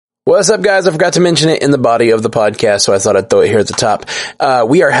What's up, guys? I forgot to mention it in the body of the podcast, so I thought I'd throw it here at the top.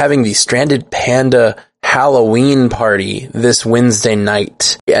 We are having the Stranded Panda Halloween party this Wednesday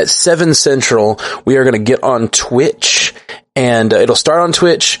night at 7 Central. We are going to get on Twitch, and it'll start on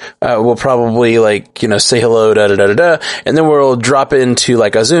Twitch. We'll probably say hello, and then we'll drop into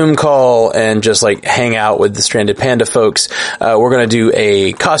like a Zoom call and just like hang out with the Stranded Panda folks. We're going to do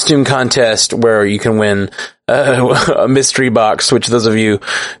a costume contest where you can win a mystery box, which those of you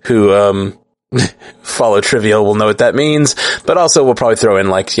who follow trivia will know what that means, but also we'll probably throw in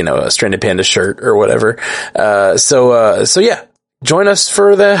a Stranded Panda shirt or whatever. So yeah, join us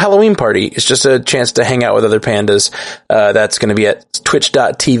for the Halloween party. It's just a chance to hang out with other pandas. That's going to be at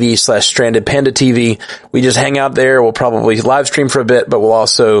twitch.tv/strandedpandatv. We just hang out there. We'll probably live stream for a bit, but we'll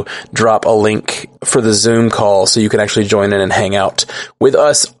also drop a link for the Zoom call so you can actually join in and hang out with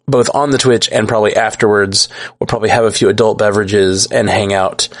us both on the Twitch and probably afterwards. We'll probably have a few adult beverages and hang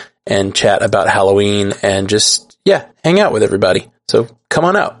out and chat about Halloween and just, hang out with everybody. So come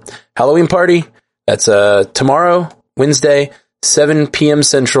on out. Halloween party. That's tomorrow, Wednesday, 7 p.m.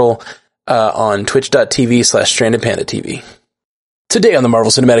 Central, on twitch.tv/strandedpandatv. Today on the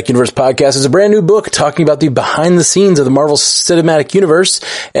Marvel Cinematic Universe podcast is a brand new book talking about the behind the scenes of the Marvel Cinematic Universe,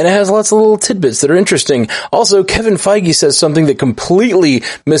 and it has lots of little tidbits that are interesting. Also, Kevin Feige says something that completely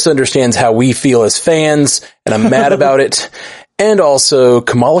misunderstands how we feel as fans, and I'm mad about it. And also,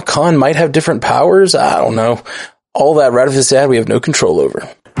 Kamala Khan might have different powers. I don't know. All that right off this ad we have no control over.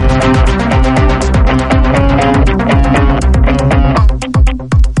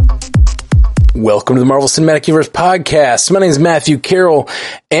 Welcome to the Marvel Cinematic Universe podcast. My name is Matthew Carroll,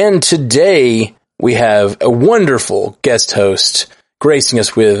 and today we have a wonderful guest host gracing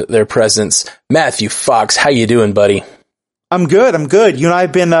us with their presence, Matthew Fox. How you doing, buddy? I'm good. You and I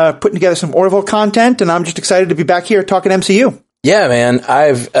have been putting together some Orville content, and I'm just excited to be back here talking MCU. Yeah, man.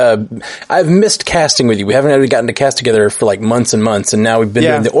 I've missed casting with you. We haven't really gotten to cast together for like months and months, and now we've been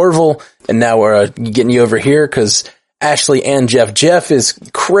doing the Orville, and now we're getting you over here because Ashley and Jeff is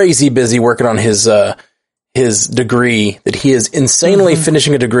crazy busy working on his degree that he is insanely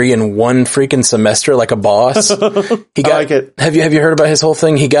finishing a degree in one freaking semester like a boss. I like it. Have you heard about his whole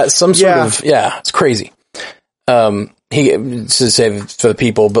thing? He got some sort of, it's crazy. He, to say for the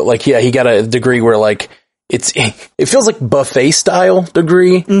people, but he got a degree where it feels like buffet style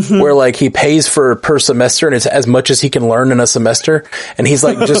degree where he pays per semester and it's as much as he can learn in a semester. And he's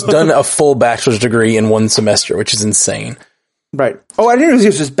just done a full bachelor's degree in one semester, which is insane. Right. Oh, I didn't know it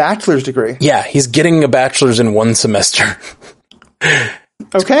was his bachelor's degree. Yeah. He's getting a bachelor's in one semester.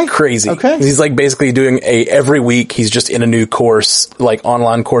 Okay. Crazy. Okay. He's basically doing every week he's just in a new course,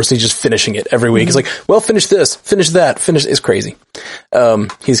 online course. He's just finishing it every week. He's finish this, finish that, it's crazy.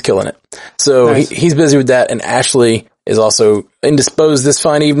 He's killing it. So nice. He's busy with that. And Ashley is also indisposed this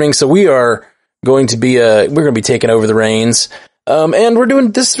fine evening. So we are going to be, we're going to be taking over the reins.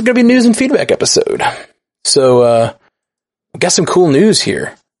 And this is going to be a news and feedback episode. So, we got some cool news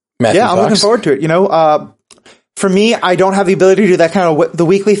here, Matthew Fox. I'm looking forward to it. For me, I don't have the ability to do that kind of the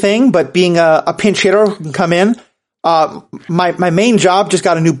weekly thing, but being a pinch hitter who can come in, my main job just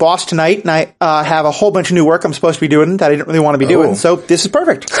got a new boss tonight, and I have a whole bunch of new work I'm supposed to be doing that I didn't really want to be doing. So this is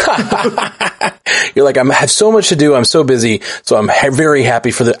perfect. You're I have so much to do. I'm so busy. So I'm very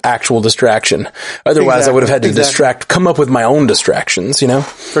happy for the actual distraction. Otherwise, I would have had to come up with my own distractions,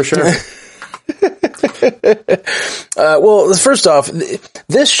 For sure. Well, first off,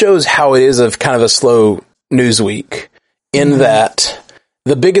 this shows how it is of kind of a slow news week in that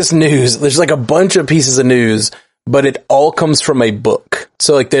the biggest news, there's a bunch of pieces of news, but it all comes from a book.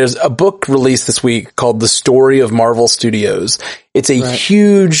 So there's a book released this week called The Story of Marvel Studios. It's a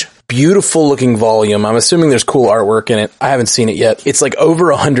huge, beautiful looking volume. I'm assuming there's cool artwork in it. I haven't seen it yet. It's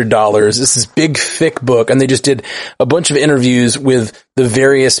over $100. This is big, thick book, and they just did a bunch of interviews with the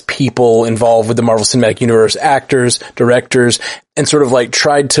various people involved with the Marvel Cinematic Universe, actors, directors, and sort of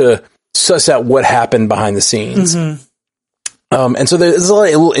tried to suss out what happened behind the scenes. And so there's a lot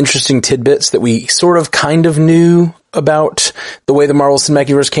of little interesting tidbits that we sort of kind of knew about the way the Marvel Cinematic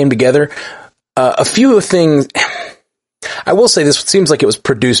Universe came together. A few things, I will say this seems like it was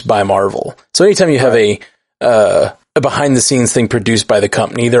produced by Marvel. So anytime you have a behind the scenes thing produced by the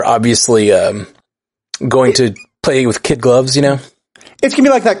company, they're obviously going to play with kid gloves, It's going to be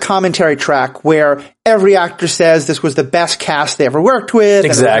like that commentary track where every actor says this was the best cast they ever worked with.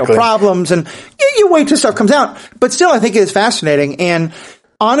 Exactly. And there were no problems. And you wait till stuff comes out. But still, I think it is fascinating. And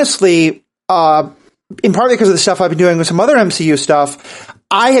honestly, in part because of the stuff I've been doing with some other MCU stuff,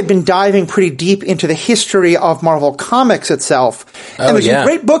 I had been diving pretty deep into the history of Marvel Comics itself. And there's some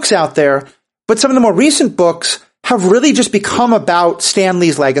great books out there. But some of the more recent books have really just become about Stan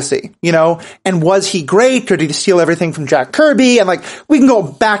Lee's legacy, you know? And was he great, or did he steal everything from Jack Kirby? And like, we can go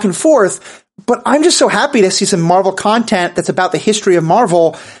back and forth, but I'm just so happy to see some Marvel content that's about the history of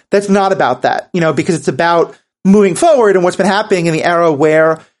Marvel that's not about that, you know, because it's about moving forward and what's been happening in the era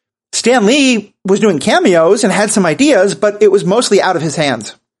where Stan Lee was doing cameos and had some ideas, but it was mostly out of his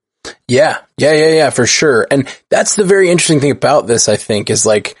hands. Yeah, for sure. And that's the very interesting thing about this, I think, is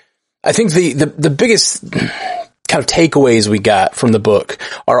like, I think the biggest kind of takeaways we got from the book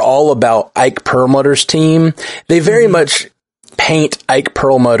are all about Ike Perlmutter's team. They very much paint Ike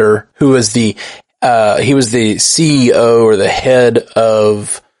Perlmutter, who was he was the CEO or the head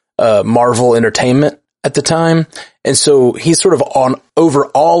of Marvel Entertainment at the time. And so he's sort of on over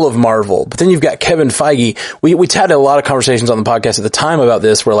all of Marvel. But then you've got Kevin Feige. We had a lot of conversations on the podcast at the time about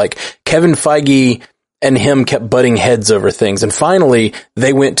this, where like Kevin Feige and him kept butting heads over things. And finally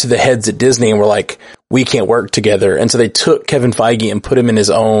they went to the heads at Disney and were like, we can't work together. And so they took Kevin Feige and put him in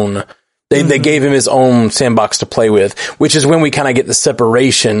his own, they gave him his own sandbox to play with, which is when we kind of get the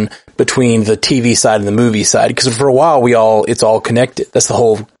separation between the TV side and the movie side. Because for a while it's all connected. That's the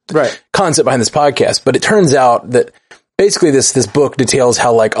whole concept behind this podcast. But it turns out that basically this book details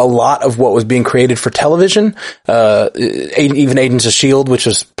how like a lot of what was being created for television, even Agents of S.H.I.E.L.D., which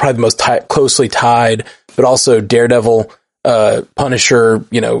was probably the most closely tied, but also Daredevil, Punisher,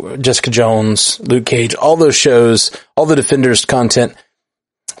 you know, Jessica Jones, Luke Cage, all those shows, all the Defenders content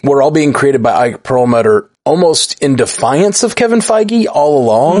were all being created by Ike Perlmutter almost in defiance of Kevin Feige all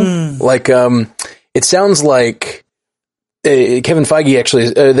along. Like, it sounds like Kevin Feige actually,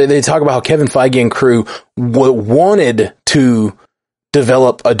 they talk about how Kevin Feige and crew wanted to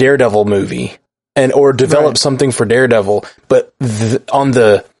develop a Daredevil movie or develop something for Daredevil, but on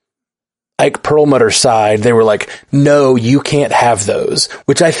the Ike Perlmutter side, they were like, no, you can't have those,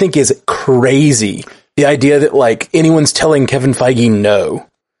 which I think is crazy. The idea that like anyone's telling Kevin Feige no,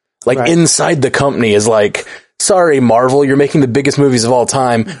 like inside the company is like, sorry, Marvel, you're making the biggest movies of all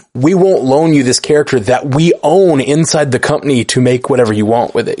time. We won't loan you this character that we own inside the company to make whatever you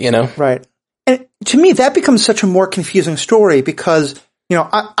want with it, you know? Right. And to me, that becomes such a more confusing story because, you know,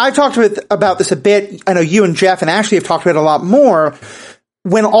 I've talked about this a bit. I know you and Jeff and Ashley have talked about it a lot more.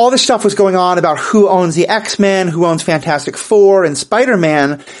 When all this stuff was going on about who owns the X-Men, who owns Fantastic Four and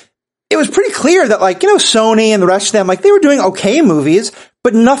Spider-Man, it was pretty clear that, like, you know, Sony and the rest of them, like, they were doing okay movies,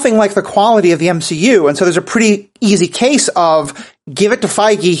 but nothing like the quality of the MCU. And so there's a pretty easy case of give it to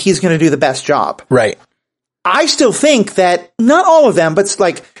Feige, he's going to do the best job. Right. I still think that not all of them, but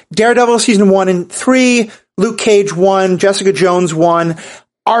like Daredevil season 1 and 3, Luke Cage 1, Jessica Jones 1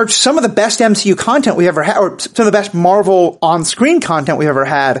 are some of the best MCU content we ever had, or some of the best Marvel on-screen content we ever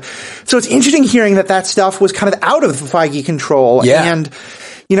had. So it's interesting hearing that stuff was kind of out of the Feige control. Yeah. And,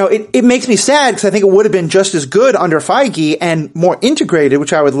 you know, it makes me sad because I think it would have been just as good under Feige and more integrated,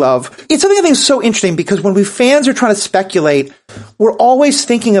 which I would love. It's something I think is so interesting because when we fans are trying to speculate, we're always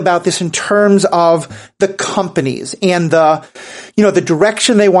thinking about this in terms of the companies and the, you know, the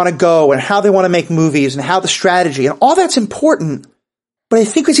direction they want to go and how they want to make movies and how the strategy and all that's important. But I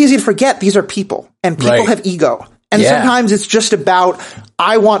think it's easy to forget these are people and people have ego. And sometimes it's just about,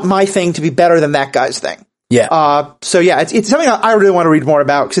 I want my thing to be better than that guy's thing. Yeah. So yeah, it's something I really want to read more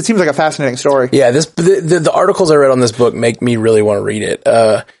about because it seems like a fascinating story. Yeah. The articles I read on this book make me really want to read it.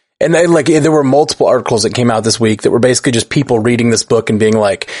 And there were multiple articles that came out this week that were basically just people reading this book and being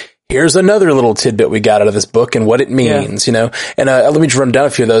like, here's another little tidbit we got out of this book and what it means, you know? And, let me just run down a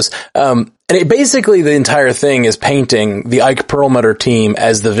few of those. And it basically, the entire thing is painting the Ike Perlmutter team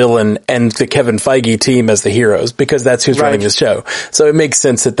as the villain and the Kevin Feige team as the heroes, because that's who's running the show. So it makes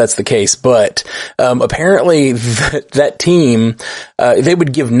sense that that's the case. But, apparently that team, they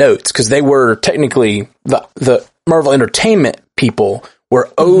would give notes because they were technically the Marvel Entertainment people were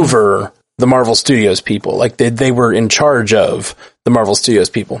over the Marvel Studios people. Like they were in charge of the Marvel Studios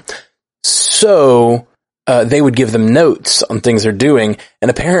people. So, they would give them notes on things they're doing. And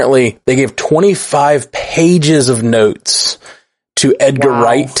apparently they gave 25 pages of notes to Edgar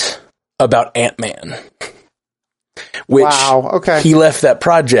Wright about Ant-Man. Which he left that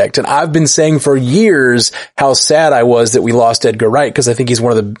project. And I've been saying for years how sad I was that we lost Edgar Wright because I think he's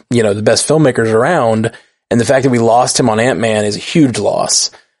one of the, you know, the best filmmakers around. And the fact that we lost him on Ant-Man is a huge loss.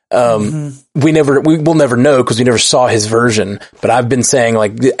 We will never know because we never saw his version, but I've been saying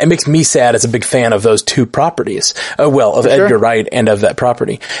like, it makes me sad as a big fan of those two properties. Of Edgar Wright and of that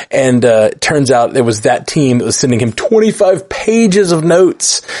property. And, turns out it was that team that was sending him 25 pages of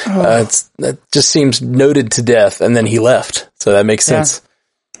notes. That just seems noted to death. And then he left. So that makes sense.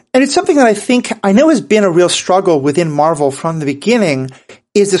 And it's something that I know has been a real struggle within Marvel from the beginning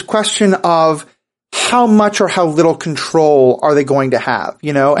is this question of how much or how little control are they going to have,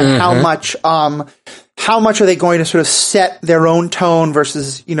 and how much are they going to sort of set their own tone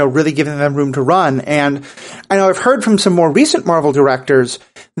versus, really giving them room to run. And I know I've heard from some more recent Marvel directors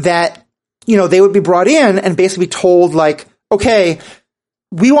that, they would be brought in and basically told like, okay,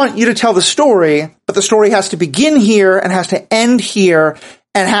 we want you to tell the story, but the story has to begin here and has to end here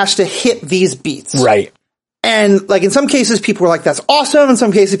and has to hit these beats. Right. And like in some cases, people were like, that's awesome. In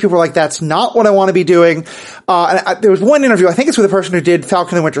some cases, people were like, that's not what I want to be doing. There was one interview, I think it's with the person who did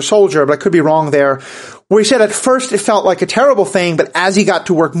Falcon and Winter Soldier, but I could be wrong there, where he said at first it felt like a terrible thing, but as he got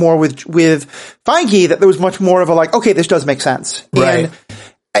to work more with Feige, that there was much more of a like, okay, this does make sense. Right.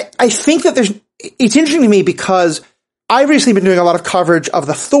 And I think that it's interesting to me because I've recently been doing a lot of coverage of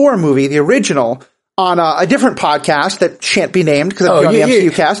the Thor movie, the original, on a different podcast that shan't be named because I'm on the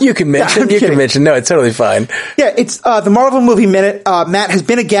MCU cast. You can mention. You can mention. No, it's totally fine. Yeah, it's the Marvel Movie Minute. Matt has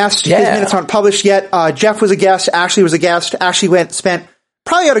been a guest. Yeah. His minutes aren't published yet. Jeff was a guest. Ashley was a guest. Ashley spent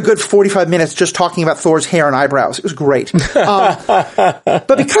probably had a good 45 minutes just talking about Thor's hair and eyebrows. It was great. But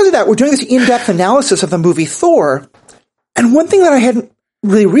because of that, we're doing this in-depth analysis of the movie Thor. And one thing that I hadn't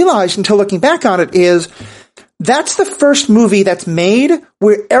really realized until looking back on it is that's the first movie that's made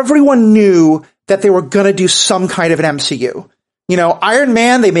where everyone knew that they were going to do some kind of an MCU. Iron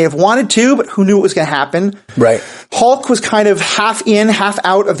Man, they may have wanted to, but who knew it was going to happen? Right. Hulk was kind of half in, half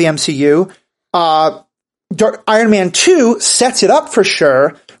out of the MCU. Iron Man 2 sets it up for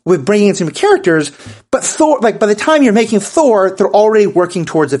sure with bringing in some characters, but Thor, like by the time you're making Thor, they're already working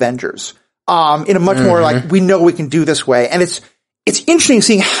towards Avengers. In a much more like, we know we can do this way. And it's interesting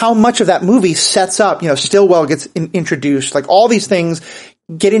seeing how much of that movie sets up, Stillwell gets introduced, like all these things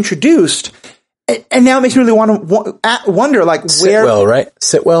get introduced. And now it makes me really wonder, like, where... Sitwell, right?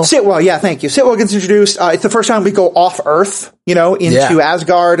 Sitwell, yeah, thank you. Sitwell gets introduced. It's the first time we go off Earth, into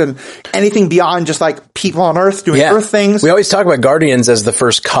Asgard and anything beyond just, like, people on Earth doing Earth things. We always talk about Guardians as the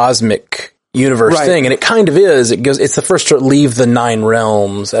first cosmic universe thing, and it kind of is. It's the first to leave the 9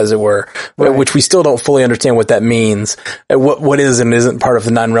 realms, as it were, which we still don't fully understand what that means. What is and isn't part of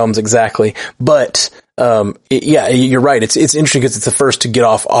the 9 realms exactly. But... you're right. It's interesting because it's the first to get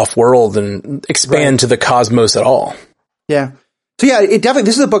off world and expand to the cosmos at all. Yeah. So yeah,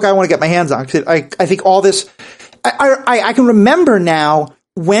 this is a book I want to get my hands on. Cause I think all this, I can remember now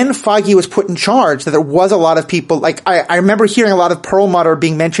when Feige was put in charge that there was a lot of people, like I remember hearing a lot of Perlmutter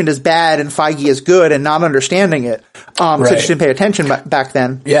being mentioned as bad and Feige as good and not understanding it. So I just didn't pay attention back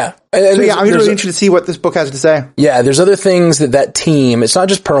then. Yeah. I'm really interested to see what this book has to say. Yeah. There's other things that team, it's not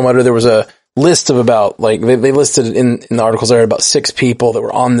just Perlmutter. There was a list of about, like, they listed in the articles there about 6 people that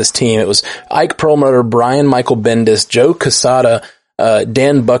were on this team. It was Ike Perlmutter, Brian Michael Bendis, Joe Quesada,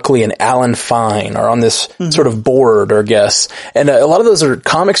 Dan Buckley, and Alan Fine are on this sort of board or guess. And a lot of those are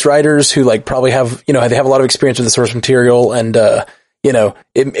comics writers who like probably have, they have a lot of experience with the source material and,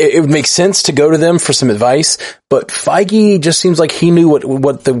 it would make sense to go to them for some advice, but Feige just seems like he knew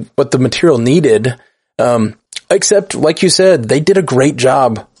what the material needed. Except, like you said, they did a great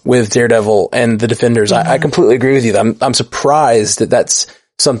job with Daredevil and the Defenders. I completely agree with you. I'm surprised that that's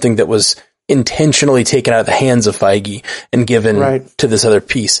something that was intentionally taken out of the hands of Feige and given to this other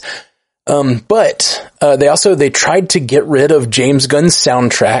piece. But they tried to get rid of James Gunn's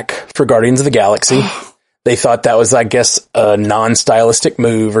soundtrack for Guardians of the Galaxy. They thought that was, I guess, a non-stylistic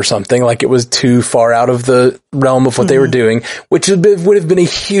move or something, like it was too far out of the realm of what they were doing, which would have been a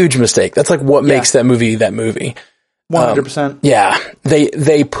huge mistake. That's like what makes that movie that movie. 100%. Yeah.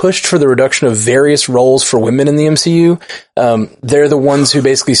 They pushed for the reduction of various roles for women in the MCU. They're the ones who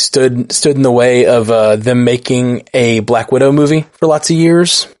basically stood in the way of them making a Black Widow movie for lots of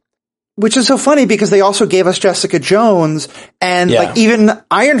years. Which is so funny because they also gave us Jessica Jones and like even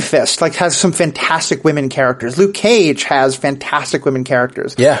Iron Fist like has some fantastic women characters. Luke Cage has fantastic women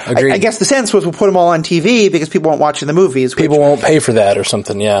characters. Yeah, agreed. I guess the sense was we'll put them all on TV because people won't watch the movies. People won't pay for that or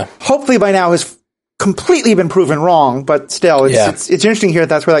something, yeah. Hopefully by now has completely been proven wrong, but still it's interesting to hear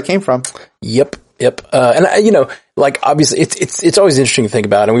that's where that came from. Yep. And like obviously it's always interesting to think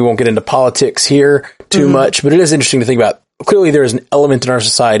about, and we won't get into politics here too much, but it is interesting to think about. Clearly there is an element in our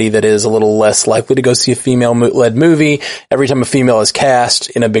society that is a little less likely to go see a female-led movie. Every time a female is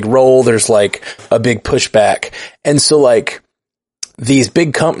cast in a big role, there's like a big pushback. And so like these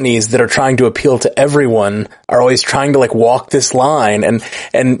big companies that are trying to appeal to everyone are always trying to like walk this line and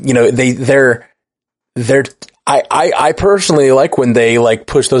I personally like when they like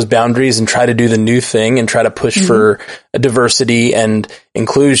push those boundaries and try to do the new thing and try to push for a diversity and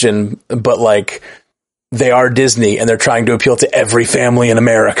inclusion, but like they are Disney and they're trying to appeal to every family in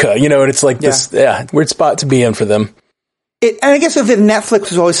America, and it's like this, weird spot to be in for them. and I guess if the Netflix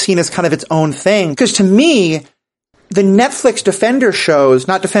was always seen as kind of its own thing, because to me, the Netflix Defender shows,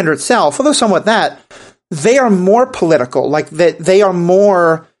 not Defender itself, although somewhat that, they are more political. Like they are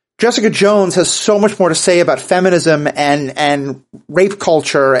more. Jessica Jones has so much more to say about feminism and rape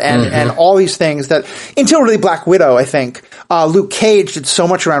culture and all these things that until really Black Widow, I think, Luke Cage did so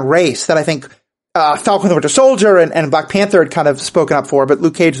much around race that I think, Falcon the Winter Soldier and Black Panther had kind of spoken up for, but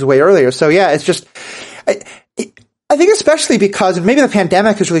Luke Cage was way earlier. So yeah, it's just, I think especially because maybe the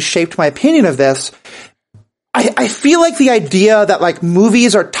pandemic has really shaped my opinion of this. I feel like the idea that like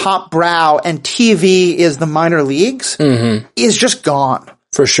movies are top brow and TV is the minor leagues is just gone.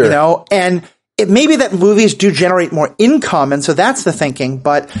 For sure. You know, and it may be that movies do generate more income, and so that's the thinking.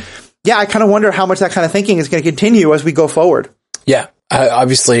 But yeah, I kind of wonder how much that kind of thinking is going to continue as we go forward. Yeah.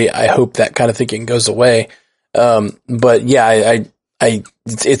 Obviously, I hope that kind of thinking goes away. But yeah,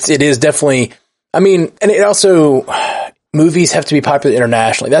 it is definitely, I mean, and it also, movies have to be popular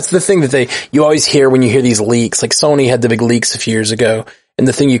internationally. That's the thing that you always hear when you hear these leaks. Like Sony had the big leaks a few years ago, and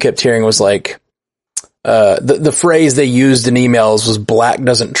the thing you kept hearing was like, the phrase they used in emails was black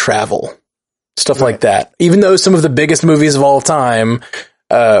doesn't travel. Stuff like that. Even though some of the biggest movies of all time,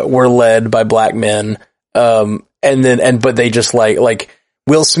 were led by black men. But they just like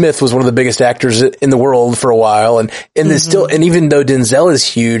Will Smith was one of the biggest actors in the world for a while. And even though Denzel is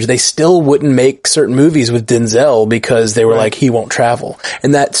huge, they still wouldn't make certain movies with Denzel because they were like, he won't travel.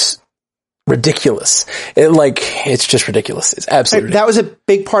 And that's ridiculous. It's just ridiculous. It's absolutely ridiculous. That was a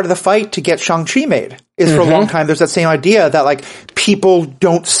big part of the fight to get Shang-Chi made. Is for a long time, there's that same idea that like people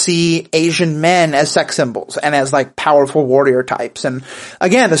don't see Asian men as sex symbols and as like powerful warrior types. And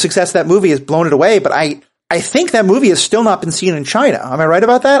again, the success of that movie has blown it away. But I think that movie has still not been seen in China. Am I right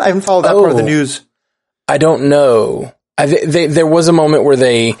about that? I haven't followed that part of the news. I don't know. There was a moment where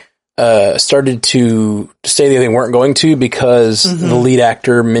they started to say that they weren't going to because the lead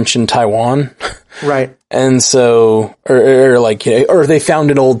actor mentioned Taiwan. Right. And so, or they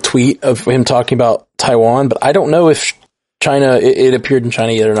found an old tweet of him talking about Taiwan, but I don't know if China, it appeared in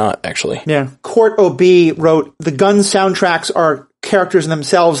China yet or not, actually. Yeah. Court OB wrote, the gun soundtracks are characters in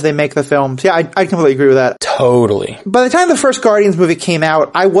themselves, they make the films. Yeah, I completely agree with that. Totally. By the time the first Guardians movie came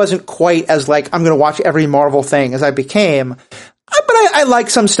out, I wasn't quite as like, I'm going to watch every Marvel thing as I became. But I like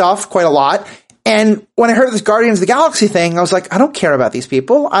some stuff quite a lot. And when I heard this Guardians of the Galaxy thing, I was like, I don't care about these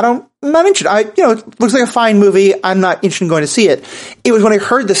people. I'm not interested. It looks like a fine movie. I'm not interested in going to see it. It was when I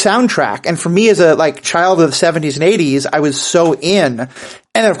heard the soundtrack. And for me as a like child of the 70s and 80s, I was so in. And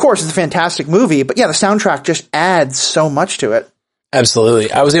then of course it's a fantastic movie, but yeah, the soundtrack just adds so much to it.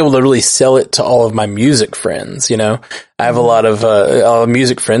 Absolutely. I was able to really sell it to all of my music friends, you know. I have a lot of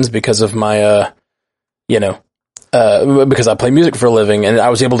music friends because of my because I play music for a living, and I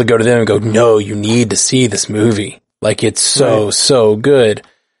was able to go to them and go, no, you need to see this movie. Like, it's so good.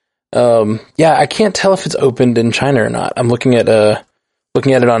 Yeah, I can't tell if it's opened in China or not. I'm looking at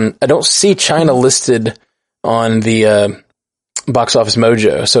it on, I don't see China listed on the, Box Office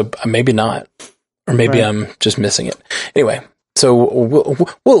Mojo, so maybe not. Or maybe I'm just missing it. Anyway, so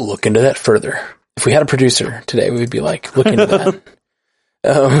we'll look into that further. If we had a producer today, we would be like, look into that.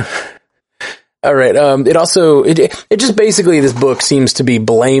 All right. It just basically, this book seems to be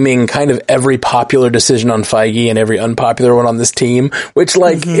blaming kind of every popular decision on Feige and every unpopular one on this team, which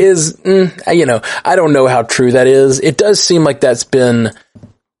is, I don't know how true that is. It does seem like that's been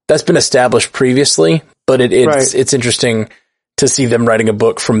established previously, but it's interesting to see them writing a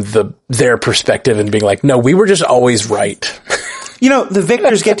book from their perspective and being like, no, we were just always right. The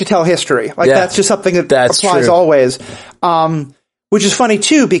victors get to tell history. Like, that's just something that applies always. Which is funny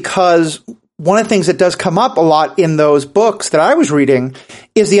too, because one of the things that does come up a lot in those books that I was reading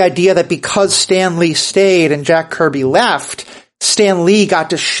is the idea that because Stan Lee stayed and Jack Kirby left, Stan Lee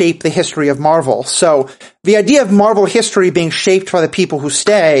got to shape the history of Marvel. So the idea of Marvel history being shaped by the people who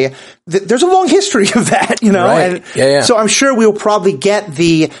stay, there's a long history of that, Right. And so I'm sure we'll probably get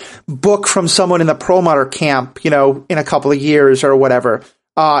the book from someone in the Perlmutter camp, in a couple of years or whatever.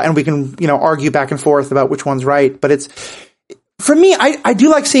 And we can, argue back and forth about which one's right. But for me, I do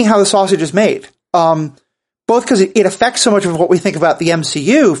like seeing how the sausage is made. Both because it affects so much of what we think about the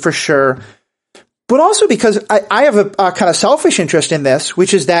MCU, for sure, but also because I have a kind of selfish interest in this,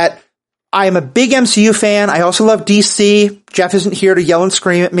 which is that I am a big MCU fan. I also love DC. Jeff isn't here to yell and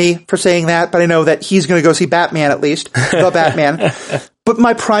scream at me for saying that, but I know that he's going to go see Batman at least, the Batman. But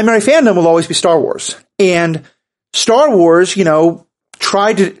my primary fandom will always be Star Wars. And Star Wars,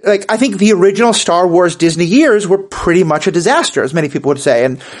 tried to, I think the original Star Wars Disney years were pretty much a disaster, as many people would say.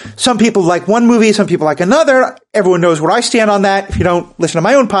 And some people like one movie, some people like another. Everyone knows where I stand on that if you don't listen to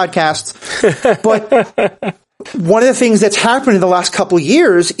my own podcasts. But one of the things that's happened in the last couple of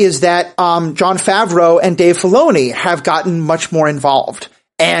years is that Jon Favreau and Dave Filoni have gotten much more involved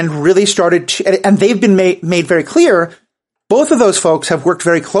and really started to, and they've been made very clear, both of those folks have worked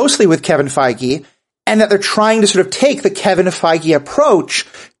very closely with Kevin Feige, and that they're trying to sort of take the Kevin Feige approach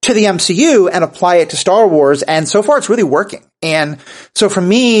to the MCU and apply it to Star Wars, and so far it's really working. And so for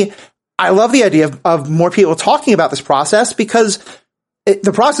me, I love the idea of more people talking about this process, because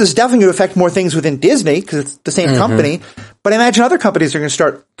the process is definitely going to affect more things within Disney because it's the same company. But I imagine other companies are going to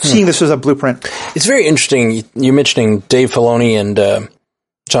start seeing this as a blueprint. It's very interesting. You're mentioning Dave Filoni and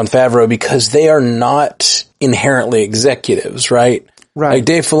Jon Favreau because they are not inherently executives, right? Right. Like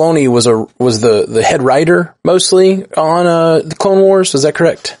Dave Filoni was the head writer mostly on the Clone Wars. Is that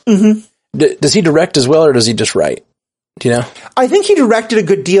correct? Mm-hmm. Does he direct as well, or does he just write? Do you know? I think he directed a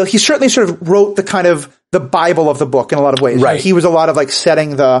good deal. He certainly sort of wrote the kind of the Bible of the book in a lot of ways. Right. He was a lot of like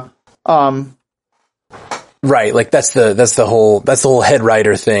setting the, right. Like that's the whole head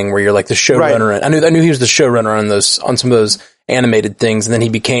writer thing where you're like the showrunner. Right. I knew he was the showrunner on some of those animated things. And then is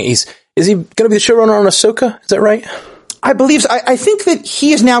he going to be the showrunner on Ahsoka? Is that right? I believe so. I think that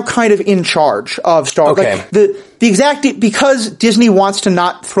he is now kind of in charge of Star Wars. Okay. Like because Disney wants to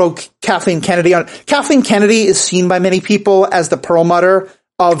not throw Kathleen Kennedy on. Kathleen Kennedy is seen by many people as the Perlmutter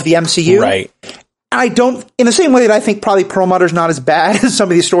of the MCU. Right. In the same way that I think probably Perlmutter's not as bad as some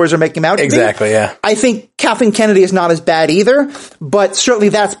of these stories are making him out to be. Exactly, yeah. I think Kathleen Kennedy is not as bad either, but certainly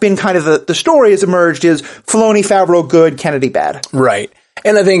that's been kind of the story has emerged is Filoni, Favreau good, Kennedy bad. Right.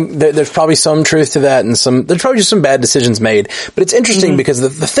 And I think there's probably some truth to that, and there's probably just some bad decisions made. But it's interesting because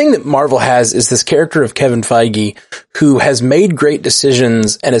the thing that Marvel has is this character of Kevin Feige who has made great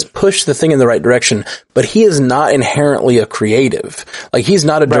decisions and has pushed the thing in the right direction, but he is not inherently a creative. Like, he's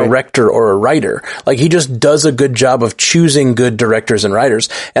not a director or a writer. Like, he just does a good job of choosing good directors and writers.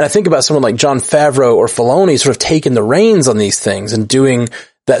 And I think about someone like Jon Favreau or Filoni sort of taking the reins on these things and doing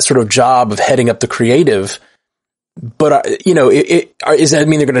that sort of job of heading up the creative. But, does that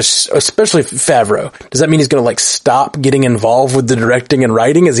mean they're going to, especially Favreau, does that mean he's going to like stop getting involved with the directing and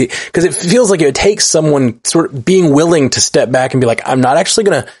writing? Because it feels like it takes someone sort of being willing to step back and be like, I'm not actually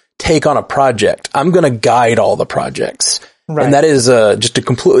going to take on a project. I'm going to guide all the projects. Right. And that is just a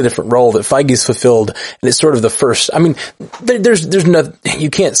completely different role that Feige's fulfilled. And it's sort of the first, I mean, there's no, you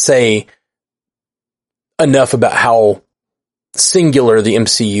can't say enough about how singular the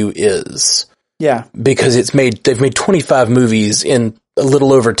MCU is. Yeah. Because they've made 25 movies in a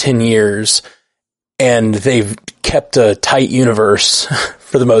little over 10 years, and they've kept a tight universe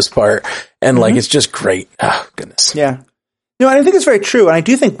for the most part. And like, it's just great. Oh, goodness. Yeah. No, I think it's very true. And I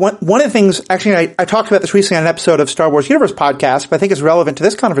do think one of the things, actually, I talked about this recently on an episode of Star Wars Universe podcast, but I think it's relevant to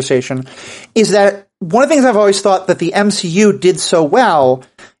this conversation, is that one of the things I've always thought that the MCU did so well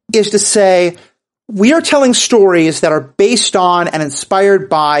is to say, we are telling stories that are based on and inspired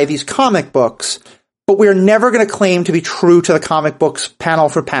by these comic books, but we're never going to claim to be true to the comic books panel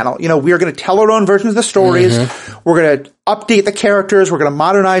for panel. You know, we are going to tell our own versions of the stories. We're going to update the characters. We're going to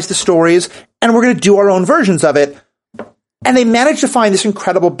modernize the stories, and we're going to do our own versions of it. And they managed to find this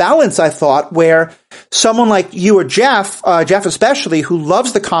incredible balance, I thought, where someone like you or Jeff especially, who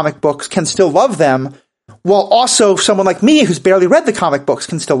loves the comic books, can still love them, while also someone like me who's barely read the comic books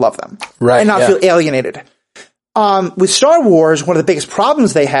can still love them. Right. And not feel alienated. With Star Wars, one of the biggest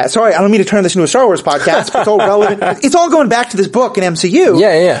problems they had, sorry, I don't mean to turn this into a Star Wars podcast, but it's all relevant. It's all going back to this book in MCU.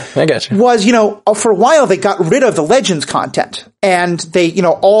 Yeah, I got you. Was, for a while they got rid of the Legends content. And they,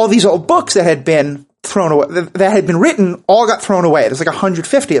 all these old books that had been thrown away, that had been written, all got thrown away. There's like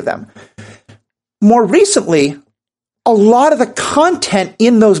 150 of them. More recently, a lot of the content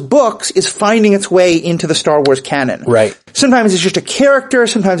in those books is finding its way into the Star Wars canon. Right. Sometimes it's just a character,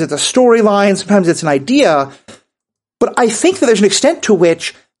 sometimes it's a storyline, sometimes it's an idea. But I think that there's an extent to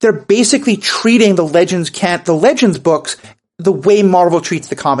which they're basically treating the Legends books the way Marvel treats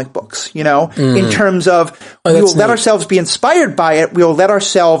the comic books, in terms of we will let ourselves be inspired by it, we will let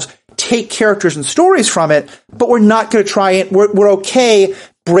ourselves take characters and stories from it, but we're not going to try it. We're okay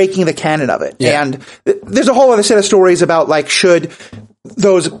breaking the canon of it. Yeah. And there's a whole other set of stories about, like, should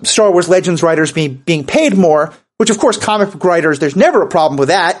those Star Wars Legends writers be being paid more, which, of course, comic book writers, there's never a problem with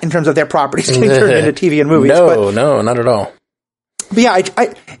that in terms of their properties getting turned into TV and movies. No, not at all. But yeah, I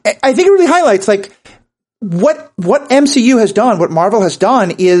think it really highlights, like, what MCU has done, what Marvel has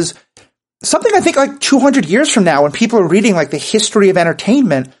done is something I think like 200 years from now when people are reading, like, the history of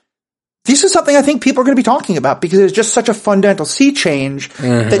entertainment, this is something I think people are going to be talking about because it's just such a fundamental sea change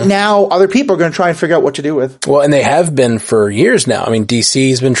that now other people are going to try and figure out what to do with. Well, and they have been for years now. I mean,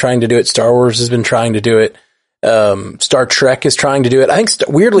 DC's been trying to do it. Star Wars has been trying to do it. Star Trek is trying to do it. I think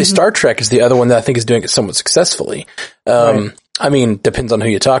weirdly Star Trek is the other one that I think is doing it somewhat successfully. Right. I mean, depends on who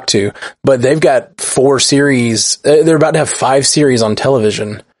you talk to, but they've got 4 series. They're about to have 5 series on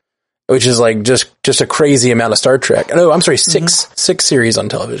television, which is like just a crazy amount of Star Trek. No, I'm sorry, 6 series on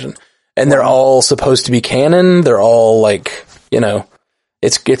television, and they're all supposed to be canon. They're all like,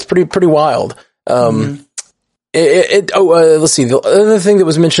 it's pretty wild. Let's see. The other thing that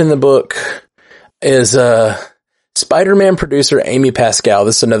was mentioned in the book is Spider-Man producer Amy Pascal.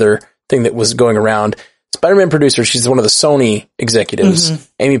 This is another thing that was going around. Spider-Man producer, she's one of the Sony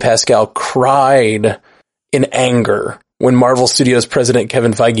executives. Amy Pascal cried in anger when Marvel Studios president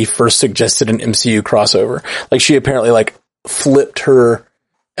Kevin Feige first suggested an MCU crossover. Like, she apparently flipped her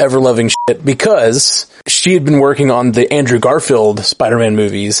ever-loving shit because she had been working on the Andrew Garfield Spider-Man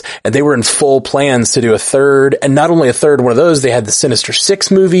movies, and they were in full plans to do a third, and not only a third one of those, they had the Sinister Six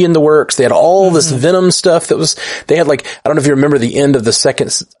movie in the works. They had all this Venom stuff they had I don't know if you remember the end of the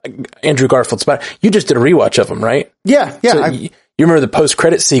second Andrew Garfield Spider. You just did a rewatch of them, right? Yeah. So you remember the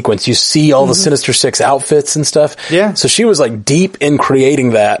post-credit sequence, you see all the Sinister Six outfits and stuff. Yeah. So she was deep in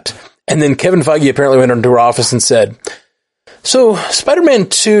creating that. And then Kevin Feige apparently went into her office and said, so Spider-Man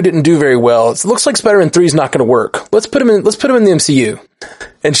 2 didn't do very well. It looks like Spider-Man 3 is not going to work. Let's put him in the MCU.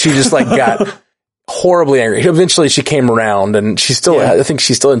 And she just got horribly angry. Eventually she came around, and she's still, I think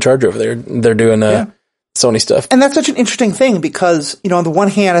she's still in charge over there. They're doing Sony stuff. And that's such an interesting thing because, on the one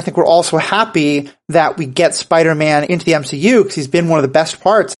hand, I think we're also happy that we get Spider-Man into the MCU because he's been one of the best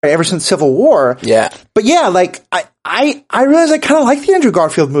parts ever since Civil War. Yeah. But yeah, I realize I kind of like the Andrew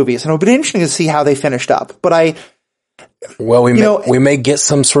Garfield movies, and it would be interesting to see how they finished up. But we may get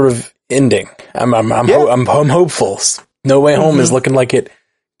some sort of ending. I'm hopeful. No Way Home is looking like it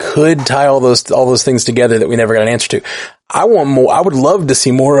could tie all those things together that we never got an answer to. I want more. I would love to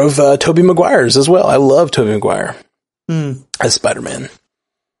see more of Tobey Maguire's as well. I love Tobey Maguire as Spider-Man.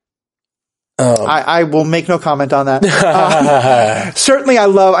 I will make no comment on that. Certainly I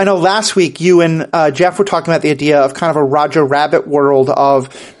know last week you and Jeff were talking about the idea of kind of a Roger Rabbit world of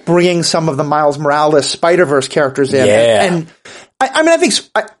bringing some of the Miles Morales Spider-Verse characters in. Yeah. And I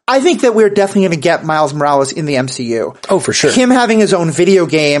think that we're definitely going to get Miles Morales in the MCU. Oh, for sure. Him having his own video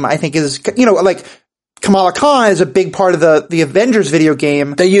game, I think is, Kamala Khan is a big part of the Avengers video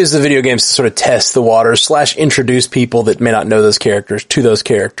game. They use the video games to sort of test the waters / introduce people that may not know those characters to those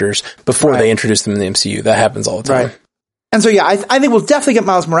characters before they introduce them in the MCU. That happens all the time. Right. And so, yeah, I think we'll definitely get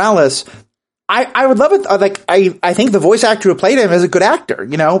Miles Morales. I would love it. I think the voice actor who played him is a good actor,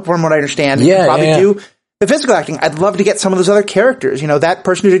 from what I understand. He can probably do the physical acting. I'd love to get some of those other characters. That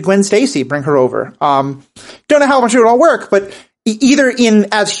person who did Gwen Stacy, bring her over. Don't know how much it would all work, but either in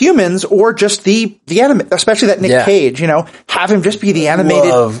as humans or just the anime, especially that Nick Cage, have him just be the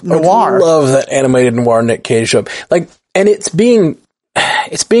animated noir. I love that animated noir Nick Cage show. And it's being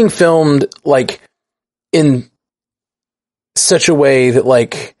filmed in such a way that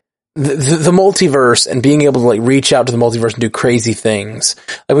the multiverse and being able to reach out to the multiverse and do crazy things.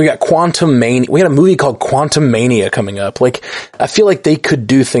 We got Quantum Mania. We had a movie called Quantum Mania coming up. I feel like they could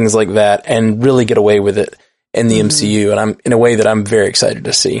do things like that and really get away with it in the MCU, and I'm in a way that I'm very excited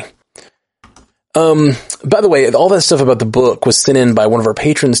to see. By the way, all that stuff about the book was sent in by one of our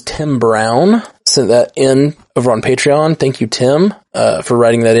patrons, Tim Brown. Sent that in over on Patreon. Thank you, Tim, for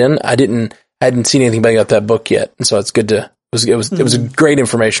writing that in. I hadn't seen anything about that book yet, and so it's good to. It was great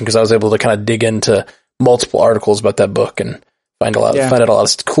information because I was able to kind of dig into multiple articles about that book and find out a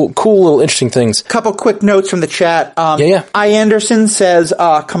lot of cool little interesting things. Couple quick notes from the chat. I. Anderson says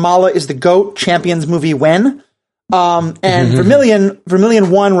Kamala is the GOAT. Champions movie when? And Vermilion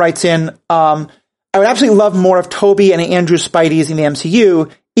 1 writes in, I would absolutely love more of Toby and Andrew Spideys in the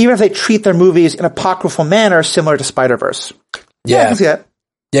MCU, even if they treat their movies in an apocryphal manner similar to Spider-Verse. Yeah, I can see that.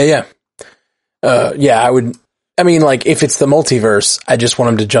 Yeah. I would. I mean, if it's the multiverse, I just want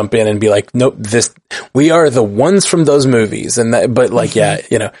them to jump in and be like, nope, we are the ones from those movies.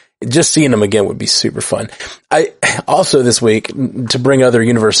 Just seeing them again would be super fun. I also this week, to bring other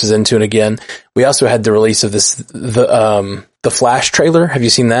universes into it again, we also had the release of the Flash trailer. Have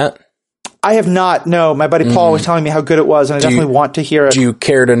you seen that? I have not. No, my buddy Paul was telling me how good it was, and I definitely want to hear it. Do you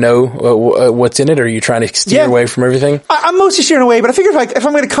care to know what's in it, or are you trying to steer away from everything? I'm mostly steering away, but I figured if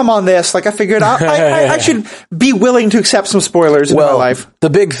I'm going to come on this, I figured I should be willing to accept some spoilers in my life.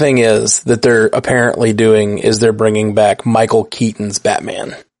 The big thing is that they're apparently they're bringing back Michael Keaton's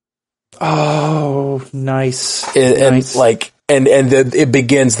Batman. Oh, nice. It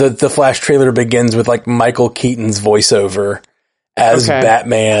begins, the Flash trailer begins with Michael Keaton's voiceover as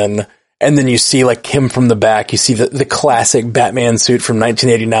Batman. and then you see like him from the back. You see the classic Batman suit from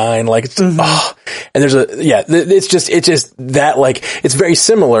 1989. Like, it's, and there's it's just that, like, it's very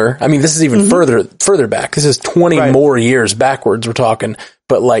similar. I mean, this is even further back. This is 20 more years backwards. We're talking,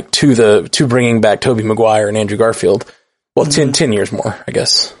 but like to bringing back Tobey Maguire and Andrew Garfield. Well, 10 years more, I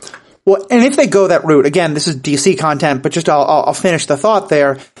guess. Well, and if they go that route, again, this is DC content, but just I'll finish the thought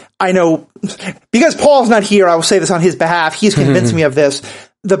there. I know, because Paul's not here, I will say this on his behalf. He's convinced me of this.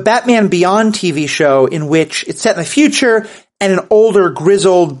 The Batman Beyond TV show, in which it's set in the future, and an older,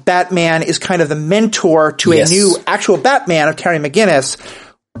 grizzled Batman is kind of the mentor to a new actual Batman of Terry McGinnis.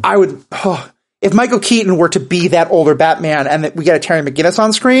 I would, if Michael Keaton were to be that older Batman and that we get a Terry McGinnis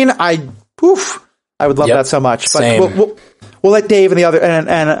on screen, I would love that so much. But we'll let Dave and the other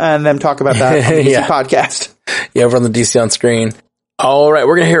and them talk about that on the DC podcast. Yeah, over on the DC on Screen. All right,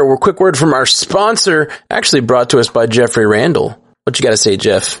 we're going to hear a quick word from our sponsor, actually brought to us by Jeffrey Randall. What you got to say,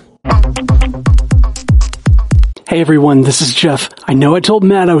 Jeff? Hey everyone, this is Jeff. I know I told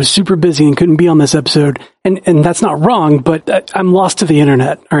Matt I was super busy and couldn't be on this episode, and that's not wrong, but I'm lost to the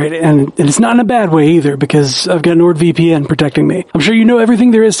internet, alright? And it's not in a bad way either, because I've got NordVPN protecting me. I'm sure you know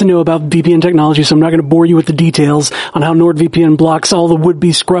everything there is to know about VPN technology, so I'm not going to bore you with the details on how NordVPN blocks all the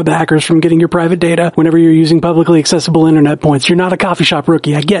would-be scrub hackers from getting your private data whenever you're using publicly accessible internet points. You're not a coffee shop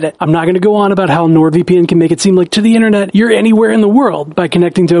rookie, I get it. I'm not going to go on about how NordVPN can make it seem like to the internet you're anywhere in the world by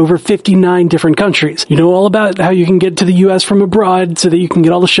connecting to over 59 different countries. You know all about how you can get to the US from abroad so that you can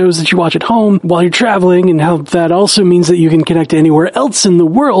get all the shows that you watch at home while you're traveling, and how that also means that you can connect to anywhere else in the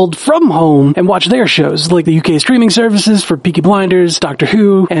world from home and watch their shows, like the UK streaming services for Peaky Blinders, Doctor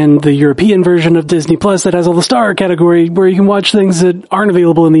Who, and the European version of Disney Plus that has all the star category where you can watch things that aren't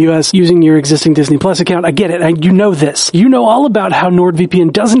available in the US using your existing Disney Plus account. I get it. You know this. You know all about how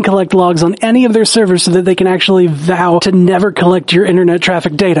NordVPN doesn't collect logs on any of their servers so that they can actually vow to never collect your internet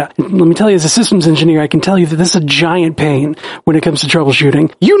traffic data. And let me tell you, as a systems engineer, I can tell you that this is a giant pain when it comes to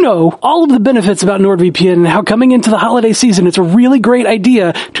troubleshooting. You know all of the benefits about NordVPN and how coming into the holiday season, it's a really great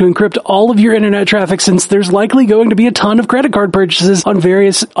idea to encrypt all of your internet traffic, since there's likely going to be a ton of credit card purchases on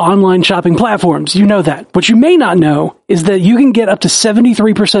various online shopping platforms. You know that. What you may not know is that you can get up to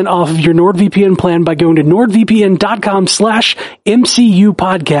 73% off of your NordVPN plan by going to nordvpn.com/MCU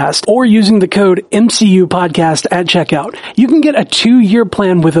podcast or using the code MCU podcast at checkout. You can get a 2-year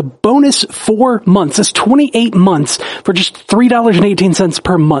plan with a bonus 4 months. That's 28 months for just $3.18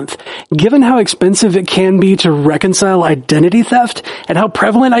 per month. Given how expensive it can be to reconcile identity theft and how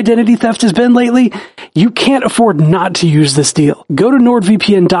prevalent identity theft has been lately, you can't afford not to use this deal. Go to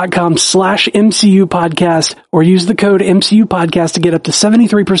nordvpn.com/MCU podcast or use the code MCU podcast to get up to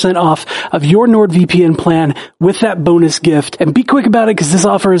 73% off of your NordVPN plan with that bonus gift. And be quick about it, because this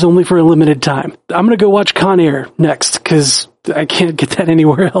offer is only for a limited time. I'm going to go watch Con Air next, because I can't get that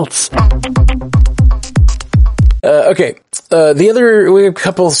anywhere else. Okay. We have a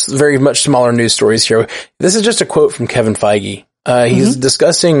couple very much smaller news stories here. This is just a quote from Kevin Feige. He's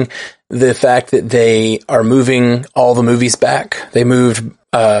discussing the fact that they are moving all the movies back. They moved,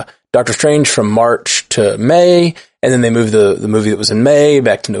 Doctor Strange from March to May, and then they moved the movie that was in May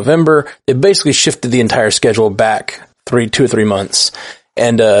back to November. They basically shifted the entire schedule back 2 or 3 months.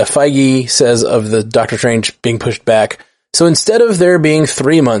 And, Feige says of the Doctor Strange being pushed back, so instead of there being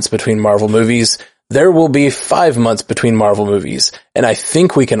 3 months between Marvel movies, there will be 5 months between Marvel movies, and I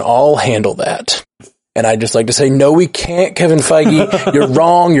think we can all handle that. And I'd just like to say, no, we can't, Kevin Feige. You're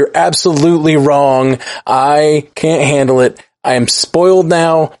wrong. You're absolutely wrong. I can't handle it. I am spoiled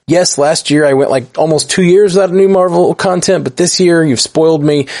now. Yes, last year I went like almost 2 years without new Marvel content, but this year you've spoiled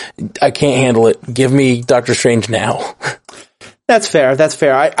me. I can't handle it. Give me Doctor Strange now. That's fair. That's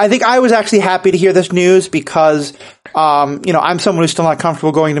fair. I think I was actually happy to hear this news because, I'm someone who's still not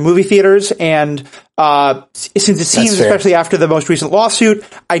comfortable going to movie theaters, and since it seems, especially after the most recent lawsuit,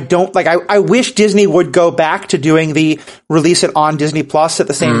 I wish Disney would go back to doing the release it on Disney Plus at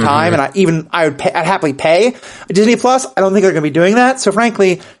the same time, and I'd happily pay Disney Plus. I don't think they're going to be doing that. So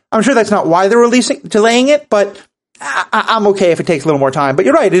frankly, I'm sure that's not why they're delaying it, but I'm okay if it takes a little more time. But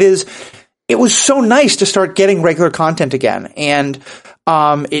you're right. It was so nice to start getting regular content again, and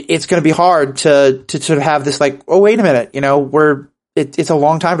it's going to be hard to sort of have this like, oh, wait a minute, it's a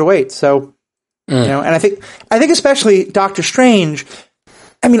long time to wait. So, and I think especially Doctor Strange,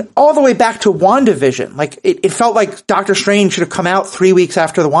 I mean, all the way back to WandaVision, like it felt like Doctor Strange should have come out 3 weeks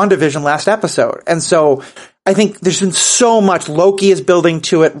after the WandaVision last episode. And so I think there's been so much. Loki is building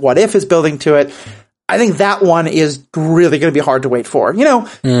to it. What If is building to it. I think that one is really going to be hard to wait for.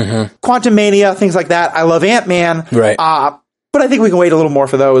 Quantum Mania, things like that. I love Ant-Man. Right. But I think we can wait a little more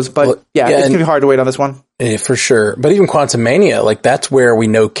for those. But it's going to be hard to wait on this one. Yeah, for sure. But even Quantumania, like, that's where we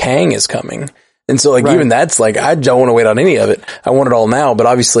know Kang is coming. And so, like, even that's like, I don't want to wait on any of it. I want it all now. But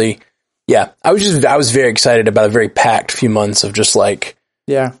obviously, I was very excited about a very packed few months of just like,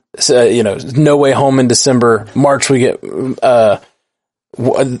 No Way Home in December. March, we get,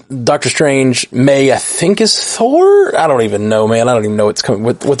 Doctor Strange. May, I think, is Thor. I don't even know, man. I don't even know what's coming.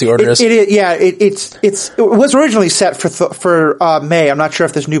 What the order is. It was originally set for May. I'm not sure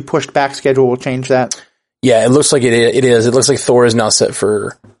if this new pushed back schedule will change that. Yeah, it looks like it is. It looks like Thor is now set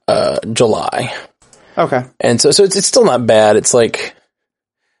for July. Okay, and so it's still not bad. It's like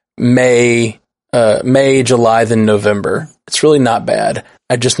May, July, then November. It's really not bad.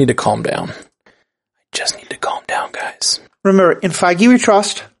 I just need to calm down. Guys. Remember, in Feige we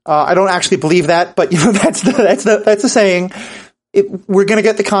trust. I don't actually believe that, but that's the saying. We're going to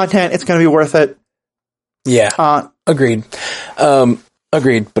get the content. It's going to be worth it. Yeah. Agreed.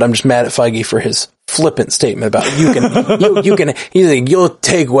 Agreed. But I'm just mad at Feige for his flippant statement about you can. He's like, you'll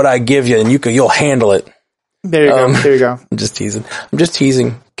take what I give you, and you'll handle it. There you go. I'm just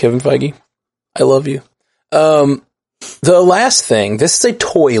teasing, Kevin Feige. I love you. The last thing. This is a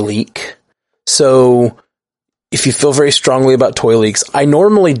toy leak. So, if you feel very strongly about toy leaks, I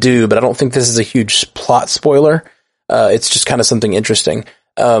normally do, but I don't think this is a huge plot spoiler. It's just kind of something interesting.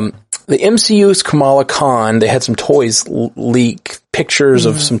 The MCU's Kamala Khan, they had some toys leak, pictures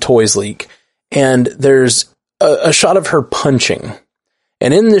of some toys leak, and there's a shot of her punching.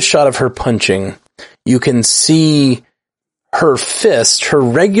 And in this shot of her punching, you can see her fist, her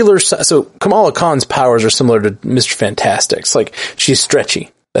regular size. So Kamala Khan's powers are similar to Mr. Fantastic's. Like, she's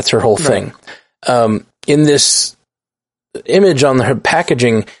stretchy. That's her whole thing. In this image on her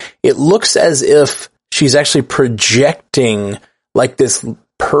packaging, it looks as if she's actually projecting like this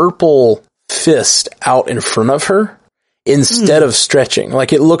purple fist out in front of her instead of stretching.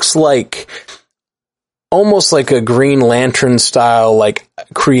 Like, it looks like almost like a Green Lantern style, like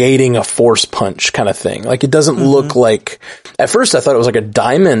creating a force punch kind of thing. Like, it doesn't look like, at first I thought it was like a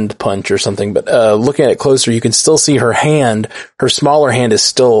diamond punch or something, but looking at it closer, you can still see her hand, her smaller hand is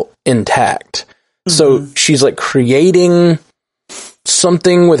still intact. So she's like creating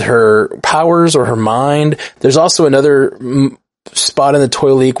something with her powers or her mind. There's also another spot in the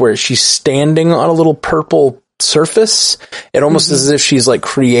toy leak where she's standing on a little purple surface. It almost is as if she's like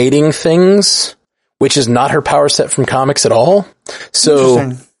creating things, which is not her power set from comics at all.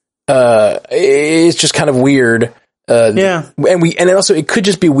 So it's just kind of weird. And also it could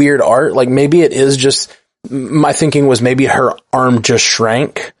just be weird art. Like, maybe it is just, my thinking was maybe her arm just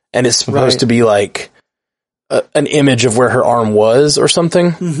shrank. And it's supposed to be like an image of where her arm was or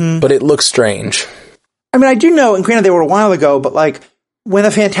something, but it looks strange. I mean, I do know, and granted they were a while ago, but like when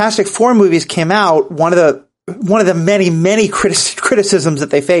the Fantastic Four movies came out, one of the many criticisms that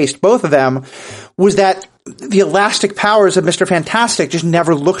they faced, both of them, was that the elastic powers of Mr. Fantastic just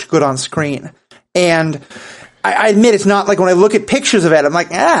never looked good on screen. And I admit it's not like when I look at pictures of it, I'm like,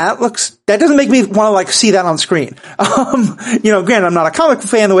 that doesn't make me want to like see that on screen. Granted, I'm not a comic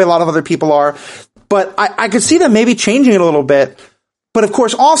fan the way a lot of other people are, but I could see them maybe changing it a little bit. But of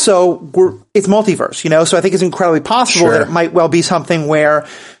course, also it's multiverse, so I think it's incredibly possible that it might well be something where,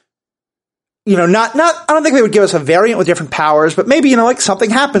 I don't think they would give us a variant with different powers, but maybe, like something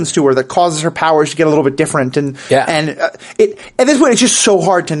happens to her that causes her powers to get a little bit different. And at this point, it's just so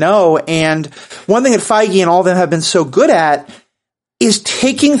hard to know. And one thing that Feige and all of them have been so good at is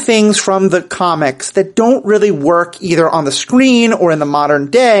taking things from the comics that don't really work either on the screen or in the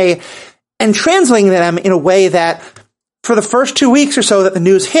modern day and translating them in a way that for the first 2 weeks or so that the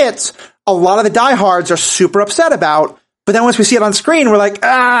news hits, a lot of the diehards are super upset about. But then once we see it on screen, we're like,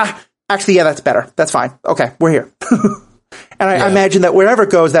 actually, yeah, that's better. That's fine. Okay, we're here. And I imagine that wherever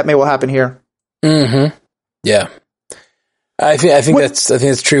it goes, that may well happen here. Mm-hmm. Yeah. I think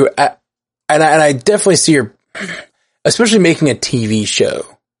that's true. And I definitely see her, especially making a TV show.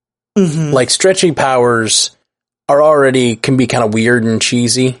 Like, stretching powers can be kind of weird and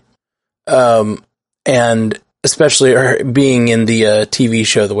cheesy. And especially her being in the TV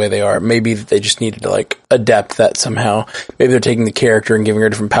show the way they are, maybe they just needed to like adapt that somehow. Maybe they're taking the character and giving her a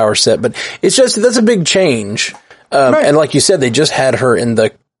different power set, but that's a big change. And like you said, they just had her in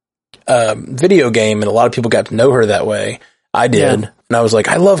the video game, and a lot of people got to know her that way. I did. And I was like,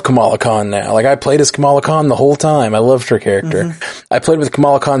 I love Kamala Khan now. Like, I played as Kamala Khan the whole time. I loved her character. I played with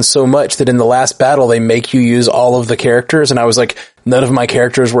Kamala Khan so much that in the last battle, they make you use all of the characters. And I was like, none of my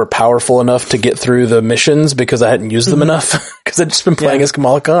characters were powerful enough to get through the missions because I hadn't used them enough. Because I'd just been playing as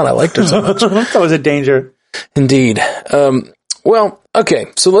Kamala Khan. I liked her so much. That was a danger. Indeed. Well, okay,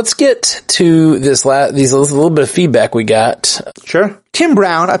 so let's get to this these little bit of feedback we got. Sure. Tim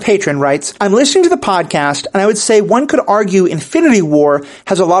Brown, a patron, writes, I'm listening to the podcast, and I would say one could argue Infinity War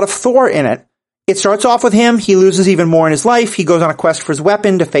has a lot of Thor in it. It starts off with him, he loses even more in his life, he goes on a quest for his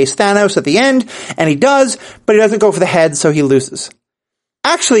weapon to face Thanos at the end, and he does, but he doesn't go for the head, so he loses.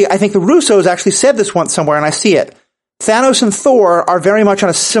 Actually, I think the Russos actually said this once somewhere, and I see it. Thanos and Thor are very much on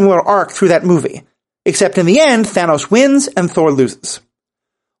a similar arc through that movie. Except in the end, Thanos wins and Thor loses.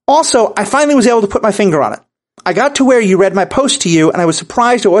 Also, I finally was able to put my finger on it. I got to where you read my post to you, and I was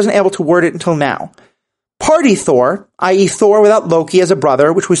surprised I wasn't able to word it until now. Party Thor, i.e. Thor without Loki as a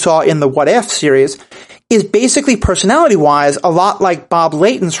brother, which we saw in the What If series, is basically personality-wise a lot like Bob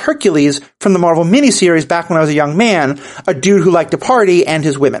Layton's Hercules from the Marvel miniseries back when I was a young man, a dude who liked to party and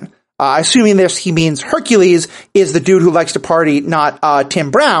his women. Assuming this, he means Hercules is the dude who likes to party, not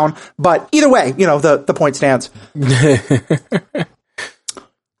Tim Brown. But either way, the point stands.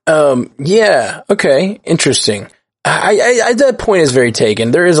 Yeah. Okay. Interesting. That point is very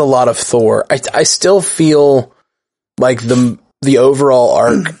taken. There is a lot of Thor. I still feel like the overall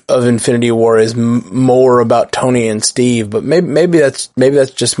arc of Infinity War is more about Tony and Steve, but maybe that's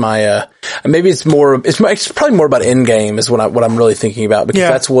just my, maybe it's probably more about Endgame is what I'm really thinking about,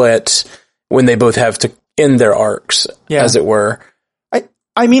 because that's when they both have to end their arcs, as it were.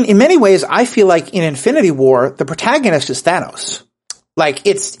 I mean, in many ways, I feel like in Infinity War, the protagonist is Thanos. Like,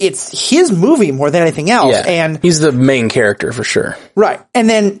 it's his movie more than anything else. Yeah, and he's the main character for sure. Right. And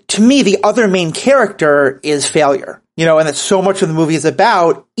then, to me, the other main character is failure. And that's so much of the movie is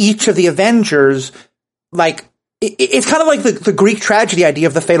about each of the Avengers, like, it's kind of like the Greek tragedy idea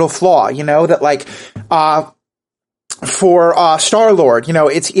of the fatal flaw, that like, for Star-Lord,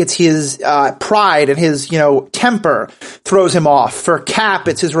 it's his pride and his temper throws him off. For Cap,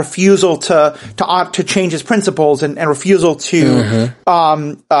 it's his refusal to change his principles and refusal to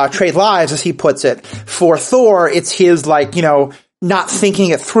trade lives, as he puts it. For Thor, it's his not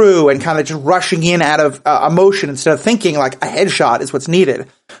thinking it through and kind of just rushing in out of emotion instead of thinking like a headshot is what's needed.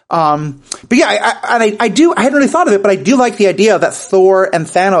 But yeah, I hadn't really thought of it, but I do like the idea that Thor and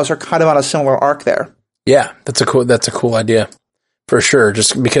Thanos are kind of on a similar arc there. Yeah, that's a cool idea for sure.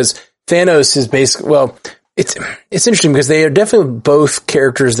 Just because Thanos is basically, it's interesting because they are definitely both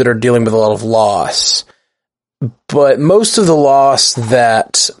characters that are dealing with a lot of loss, but most of the loss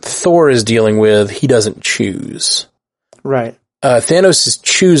that Thor is dealing with, he doesn't choose. Right. Thanos is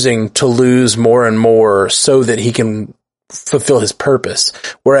choosing to lose more and more so that he can fulfill his purpose,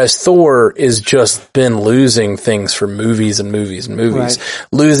 whereas Thor is just been losing things for movies and movies and movies,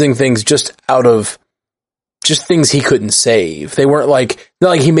 losing things just out of just things he couldn't save. They weren't not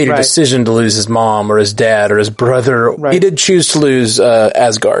like he made a decision to lose his mom or his dad or his brother. Right. He did choose to lose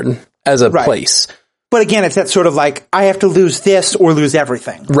Asgard as a place. But again, it's that sort of like, I have to lose this or lose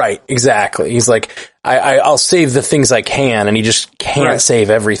everything. Right, exactly. He's like, I'll save the things I can, and he just can't save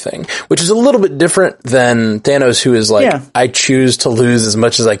everything. Which is a little bit different than Thanos, who is like, I choose to lose as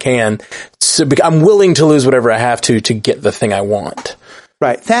much as I can. So I'm willing to lose whatever I have to get the thing I want.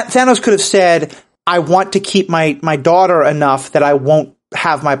 Right. Thanos could have said, I want to keep my daughter enough that I won't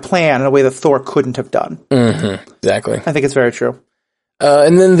have my plan in a way that Thor couldn't have done. Mm-hmm. Exactly. I think it's very true.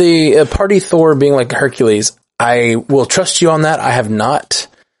 And then the party Thor being like Hercules, I will trust you on that. I have not,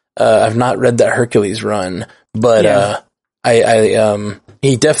 I've not read that Hercules run, but,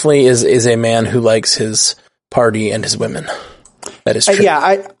 he definitely is a man who likes his party and his women. That is true.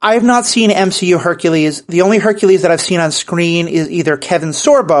 I have not seen MCU Hercules. The only Hercules that I've seen on screen is either Kevin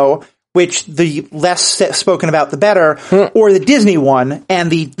Sorbo, which the less spoken about the better, or the Disney one. And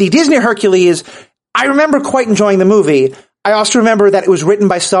the Disney Hercules, I remember quite enjoying the movie. I also remember that it was written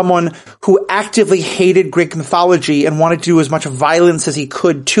by someone who actively hated Greek mythology and wanted to do as much violence as he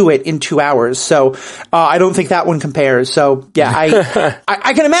could to it in 2 hours. So I don't think that one compares. So yeah,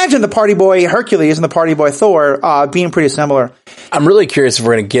 I can imagine the Party Boy Hercules and the Party Boy Thor being pretty similar. I'm really curious if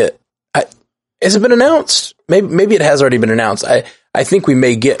we're going to get. Has it been announced? Maybe it has already been announced. I think we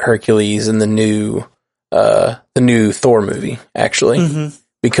may get Hercules in the new Thor movie, actually,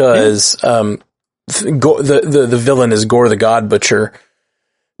 because the villain is Gore the God Butcher,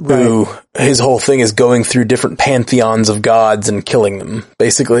 who his whole thing is going through different pantheons of gods and killing them,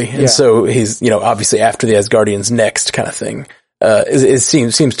 basically. And so he's, obviously after the Asgardians next kind of thing. It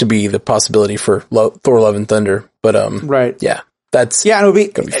seems to be the possibility for Thor Love and Thunder, but it'll be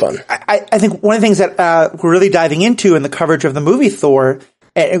gonna be fun. I think one of the things that we're really diving into in the coverage of the movie Thor,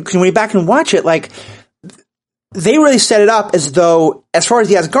 and when you back and watch it, like, they really set it up as though, as far as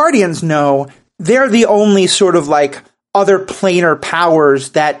the Asgardians know, they're the only sort of like other planar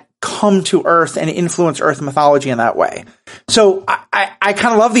powers that come to Earth and influence Earth mythology in that way. So I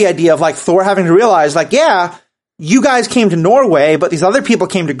kind of love the idea of like Thor having to realize like, yeah, you guys came to Norway, but these other people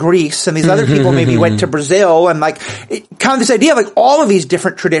came to Greece, and these other people maybe went to Brazil, and like kind of this idea of like all of these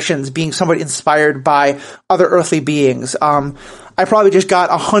different traditions being somewhat inspired by other earthly beings. I probably just got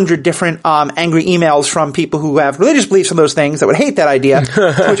 100 different angry emails from people who have religious beliefs on those things that would hate that idea,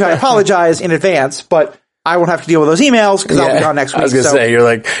 for which I apologize in advance, but I won't have to deal with those emails because I'll be on next week. I was gonna say, you're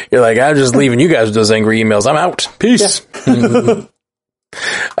like, I'm just leaving you guys with those angry emails. I'm out. Peace. Yeah.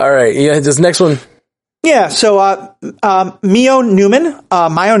 All right. Yeah. This next one. Yeah, so Mayo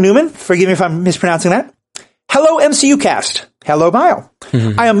Newman, forgive me if I'm mispronouncing that. Hello, MCU cast. Hello, Mayo.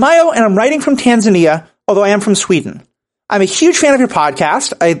 I am Mayo, and I'm writing from Tanzania, although I am from Sweden. I'm a huge fan of your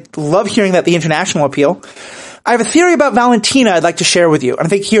podcast. I love hearing that the international appeal. I have a theory about Valentina I'd like to share with you. And I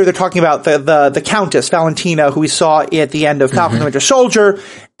think here they're talking about the Countess, Valentina, who we saw at the end of Falcon and the Winter Soldier,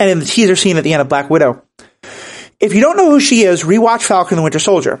 and in the teaser scene at the end of Black Widow. If you don't know who she is, rewatch Falcon and the Winter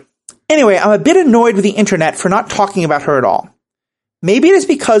Soldier. Anyway, I'm a bit annoyed with the internet for not talking about her at all. Maybe it is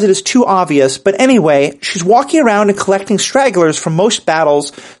because it is too obvious, but anyway, she's walking around and collecting stragglers from most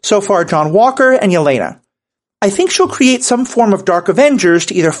battles, so far John Walker and Yelena. I think she'll create some form of Dark Avengers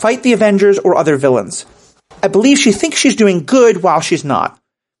to either fight the Avengers or other villains. I believe she thinks she's doing good while she's not.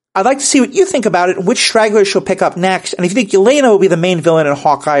 I'd like to see what you think about it and which stragglers she'll pick up next, and if you think Yelena will be the main villain in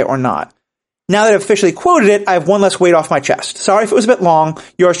Hawkeye or not. Now that I've officially quoted it, I have one less weight off my chest. Sorry if it was a bit long.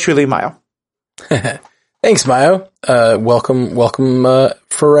 Yours truly, Mayo. Thanks, Mayo. Welcome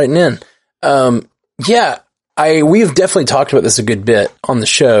for writing in. We've definitely talked about this a good bit on the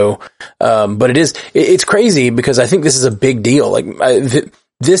show, but it's crazy because I think this is a big deal.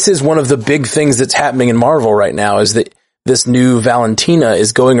 This is one of the big things that's happening in Marvel right now is that this new Valentina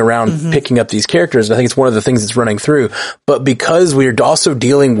is going around picking up these characters. And I think it's one of the things that's running through. But because we're also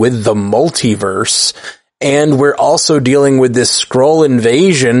dealing with the multiverse, and we're also dealing with this Skrull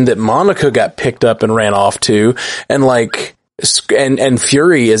invasion that Monica got picked up and ran off to, and and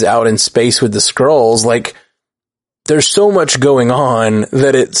Fury is out in space with the Skrulls, like, there's so much going on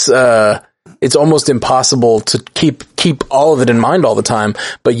that it's almost impossible to keep all of it in mind all the time.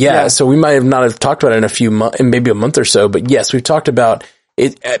 But so we might not have talked about it in maybe a month or so, but yes, we've talked about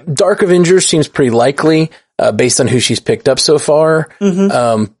it. Dark Avengers seems pretty likely, based on who she's picked up so far.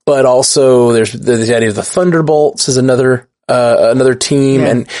 But also there's the idea of the Thunderbolts is another team.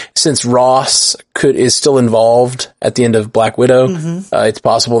 And since Ross is still involved at the end of Black Widow, it's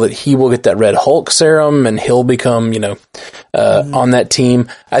possible that he will get that Red Hulk serum and he'll become, on that team.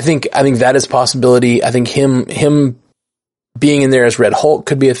 I think that is a possibility. I think him being in there as Red Hulk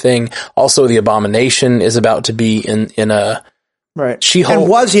could be a thing. Also, the Abomination is about to be in a She-Hulk. And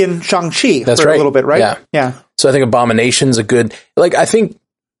was in Shang-Chi for a little bit, right? Yeah. So I think Abomination's a good, I think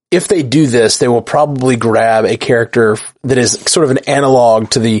if they do this, they will probably grab a character that is sort of an analog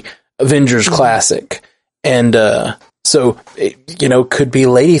to the Avengers classic. And, could be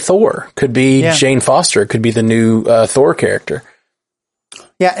Lady Thor, could be Jane Foster, could be the new Thor character.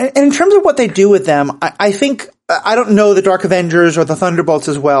 Yeah, and in terms of what they do with them, I think, I don't know the Dark Avengers or the Thunderbolts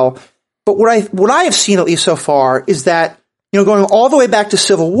as well, but what I have seen at least so far is that, going all the way back to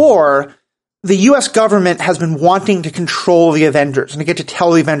Civil War, the U.S. government has been wanting to control the Avengers and to get to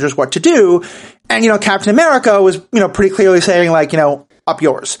tell the Avengers what to do. And, Captain America was, pretty clearly saying up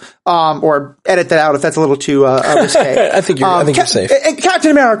yours, or edit that out if that's a little too risque. I think you're safe. And Captain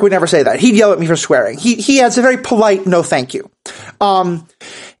America would never say that. He'd yell at me for swearing. He has a very polite no thank you.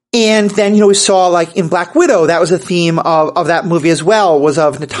 And then, we saw in Black Widow, that was a theme of that movie as well, was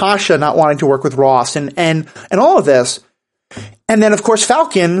of Natasha not wanting to work with Ross and all of this. And then, of course,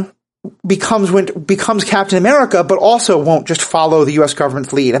 Falcon becomes Captain America, but also won't just follow the U.S.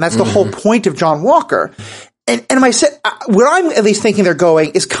 government's lead. And that's the whole point of John Walker. And where I'm at least thinking they're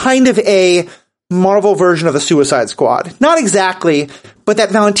going is kind of a Marvel version of the Suicide Squad. Not exactly, but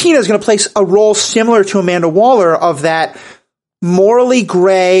that Valentina is going to play a role similar to Amanda Waller of that morally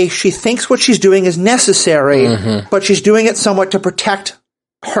gray. She thinks what she's doing is necessary, but she's doing it somewhat to protect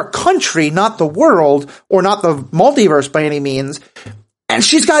her country, not the world, or not the multiverse by any means. And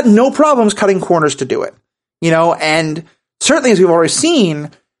she's got no problems cutting corners to do it. And certainly as we've already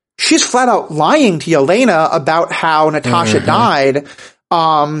seen, she's flat out lying to Yelena about how Natasha died,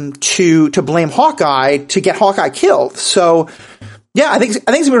 to blame Hawkeye to get Hawkeye killed. So yeah, I think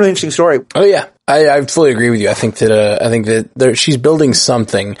it's a really interesting story. Oh yeah. I fully agree with you. I think that she's building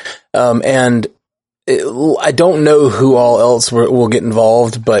something. And I don't know who all else will get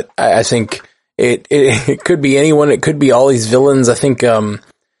involved, but I think it could be anyone. It could be all these villains. I think,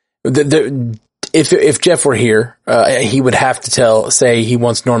 if Jeff were here, he would have to say he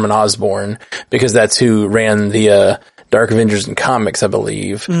wants Norman Osborn, because that's who ran the Dark Avengers in comics, I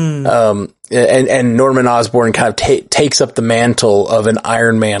believe. And Norman Osborn kind of takes up the mantle of an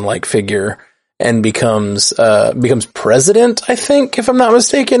Iron Man like figure and becomes president, I think, if I'm not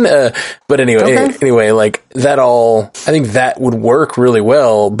mistaken. But anyway, like that all, I think that would work really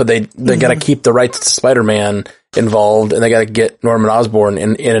well, but they got to keep the rights to Spider-Man involved, and they got to get Norman Osborn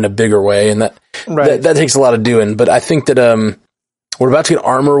in a bigger way. And that takes a lot of doing. But I think that, we're about to get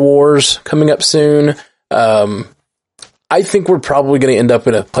Armor Wars coming up soon. I think we're probably going to end up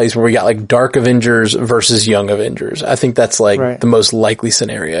in a place where we got like Dark Avengers versus Young Avengers. I think that's like the most likely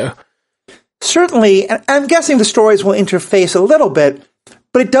scenario. Certainly, and I'm guessing the stories will interface a little bit,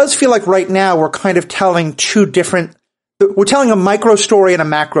 but it does feel like right now we're kind of telling we're telling a micro story and a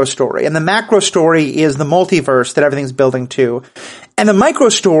macro story. And the macro story is the multiverse that everything's building to. And the micro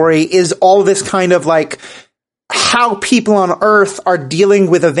story is all this kind of like how people on Earth are dealing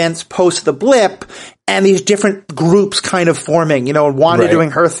with events post the blip, and these different groups kind of forming, Wanda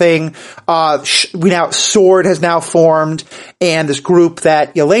doing her thing. Sword has now formed, and this group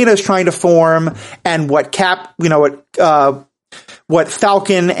that Yelena is trying to form, and what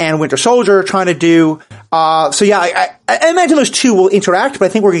Falcon and Winter Soldier are trying to do. I imagine those two will interact, but I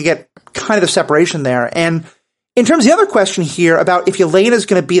think we're going to get kind of the separation there. And in terms of the other question here about if Yelena is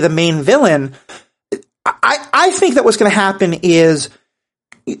going to be the main villain, I think that what's going to happen is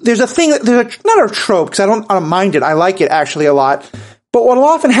there's not a trope, because I don't mind it. I like it actually a lot. But what will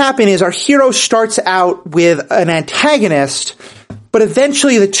often happen is our hero starts out with an antagonist, but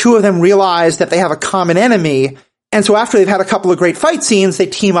eventually the two of them realize that they have a common enemy. And so after they've had a couple of great fight scenes, they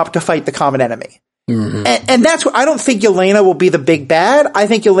team up to fight the common enemy. Mm-hmm. And that's what I don't think Yelena will be the big bad. I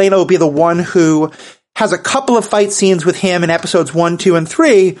think Yelena will be the one who has a couple of fight scenes with him in episodes 1, 2, and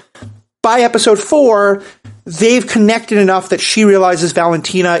 3. By episode 4, they've connected enough that she realizes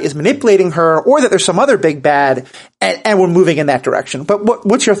Valentina is manipulating her, or that there's some other big bad, and we're moving in that direction. But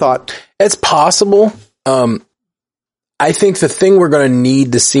what's your thought? It's possible. I think the thing we're going to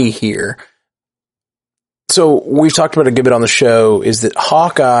need to see here, so we've talked about it a good bit on the show, is that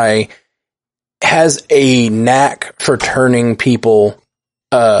Hawkeye has a knack for turning people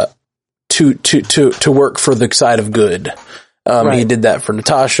to work for the side of good. He did that for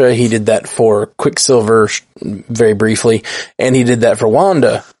Natasha. He did that for Quicksilver very briefly, and he did that for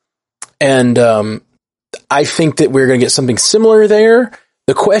Wanda. And I think that we're going to get something similar there.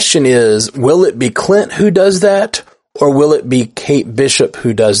 The question is, will it be Clint who does that, or will it be Kate Bishop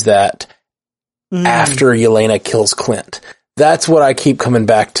who does that after Yelena kills Clint? That's what I keep coming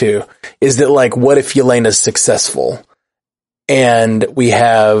back to, is that, like, what if Yelena's successful and we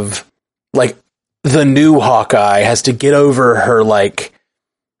have, like, the new Hawkeye has to get over her, like,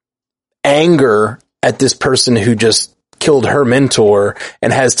 anger at this person who just killed her mentor,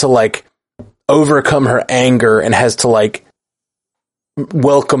 and has to, like, overcome her anger and has to, like,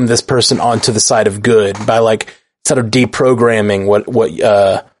 welcome this person onto the side of good by, like, sort of deprogramming what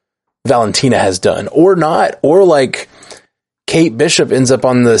Valentina has done, or not, or like Kate Bishop ends up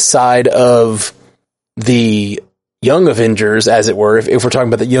on the side of the Young Avengers, as it were, if we're talking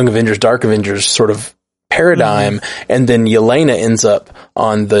about the Young Avengers, Dark Avengers sort of paradigm, and then Yelena ends up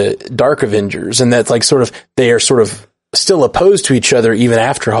on the Dark Avengers, and that's like sort of, they are sort of still opposed to each other even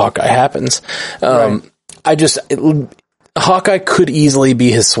after Hawkeye happens. Hawkeye could easily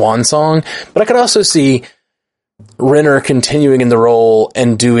be his swan song, but I could also see Renner continuing in the role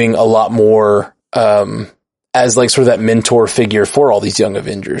and doing a lot more as like sort of that mentor figure for all these Young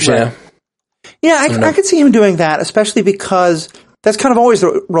Avengers. Right. Yeah, I could see him doing that, especially because that's kind of always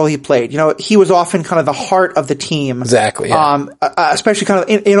the role he played. You know, he was often kind of the heart of the team. Exactly. Yeah. Especially kind of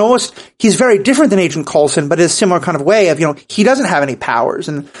in almost, he's very different than Agent Coulson, but in a similar kind of way of, you know, he doesn't have any powers.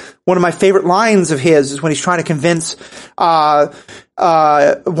 And one of my favorite lines of his is when he's trying to convince Wanda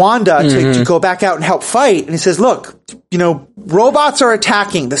to go back out and help fight. And he says, look, you know, robots are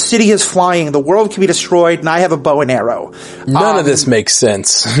attacking. The city is flying. The world can be destroyed. And I have a bow and arrow. None of this makes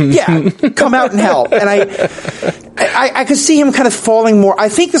sense. Yeah. Come out and help. And I could see him kind of falling more. I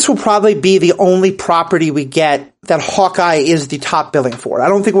think this will probably be the only property we get that Hawkeye is the top billing for. I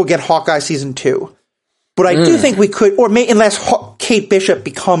don't think we'll get Hawkeye season 2. But I do think we could, or unless Kate Bishop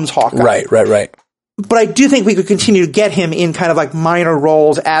becomes Hawkeye. Right. But I do think we could continue to get him in kind of like minor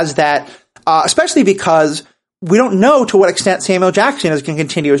roles as that, especially because we don't know to what extent Samuel Jackson is going to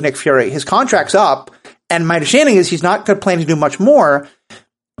continue as Nick Fury. His contract's up, and my understanding is he's not going to plan to do much more.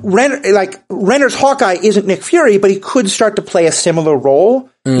 Renner's Hawkeye isn't Nick Fury, but he could start to play a similar role,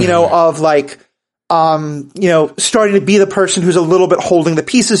 you know, of like, starting to be the person who's a little bit holding the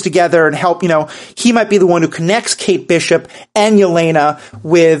pieces together and help, he might be the one who connects Kate Bishop and Yelena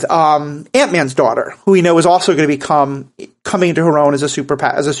with, Ant-Man's daughter, who we know is also going to become coming into her own as a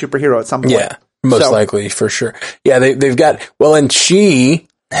superhero at some point. Yeah, most likely, for sure. Yeah, they've got, and she,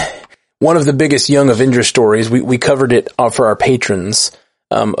 one of the biggest Young Avengers stories, we covered it for our patrons,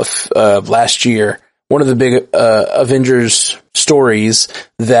 last year. One of the big Avengers stories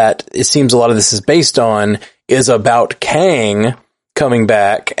that it seems a lot of this is based on is about Kang coming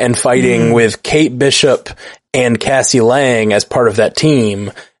back and fighting with Kate Bishop and Cassie Lang as part of that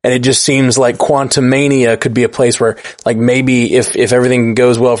team. And it just seems like Quantumania could be a place where, like, maybe if everything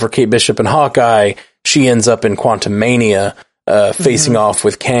goes well for Kate Bishop and Hawkeye, she ends up in Quantumania, facing off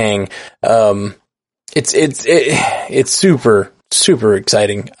with Kang. It's super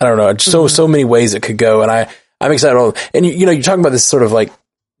exciting. I don't know. So many ways it could go. And I'm excited. And you're talking about this sort of like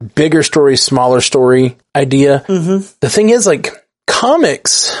bigger story, smaller story idea. The thing is, like,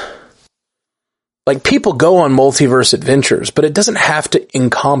 comics, like, people go on multiverse adventures, but it doesn't have to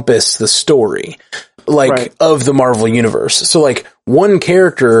encompass the story, like, of the Marvel universe. So, like, one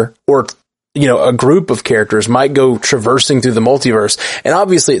character or, a group of characters might go traversing through the multiverse. And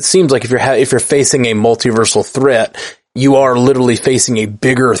obviously it seems like if you're facing a multiversal threat, you are literally facing a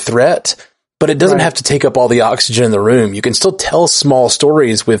bigger threat, but it doesn't have to take up all the oxygen in the room. You can still tell small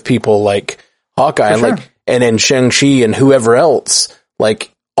stories with people like Hawkeye and then Shang-Chi and whoever else.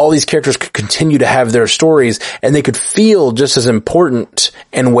 Like, all these characters could continue to have their stories, and they could feel just as important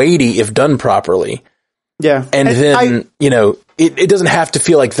and weighty if done properly. Yeah. And then, it doesn't have to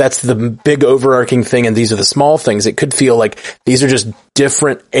feel like that's the big overarching thing and these are the small things. It could feel like these are just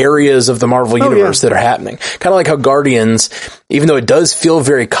different areas of the Marvel universe that are happening. Kind of like how Guardians, even though it does feel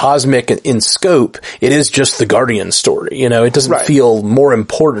very cosmic in scope, it is just the Guardians story. It doesn't feel more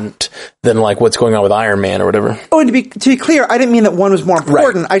important than like what's going on with Iron Man or whatever. Oh, and to be clear, I didn't mean that one was more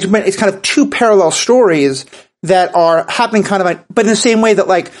important. I just meant it's kind of two parallel stories that are happening kind of, but in the same way that,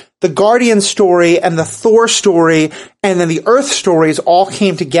 like, the Guardian story and the Thor story and then the Earth stories all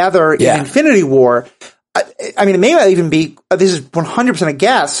came together in Infinity War. I mean, it may not even be, this is 100% a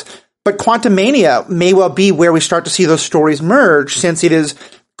guess, but Quantumania may well be where we start to see those stories merge, since it is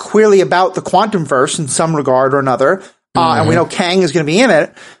clearly about the Quantumverse in some regard or another. And we know Kang is going to be in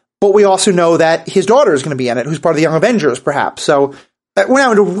it, but we also know that his daughter is going to be in it, who's part of the Young Avengers, perhaps. So, we're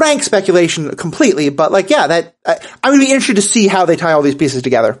not going to rank speculation completely, but, like, I'm going to be interested to see how they tie all these pieces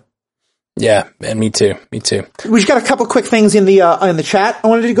together. Yeah, and me too. We just got a couple quick things in the chat I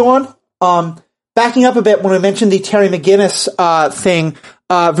wanted to go on. Backing up a bit, when I mentioned the Terry McGinnis thing,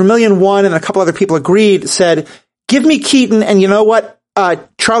 Vermilion1 and a couple other people agreed, said, give me Keaton, and you know what?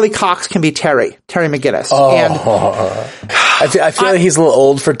 Charlie Cox can be Terry McGinnis. Oh. And I feel like he's a little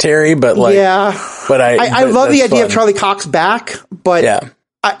old for Terry, but like, but I love the idea of Charlie Cox back, but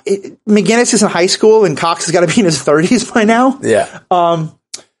McGinnis is in high school and Cox has got to be in his 30s by now. Yeah.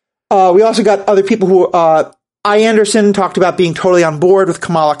 We also got other people who, I. Anderson talked about being totally on board with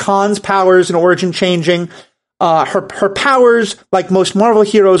Kamala Khan's powers and origin changing. Her powers, like most Marvel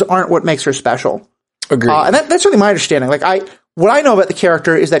heroes, aren't what makes her special. Agreed. And that's really my understanding. Like, what I know about the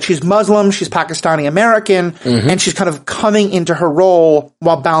character is that she's Muslim, she's Pakistani American, and she's kind of coming into her role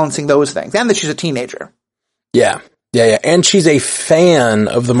while balancing those things, and that she's a teenager. Yeah. And she's a fan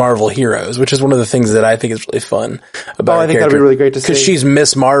of the Marvel heroes, which is one of the things that I think is really fun about her character. I think that'd be really great to see. Because she's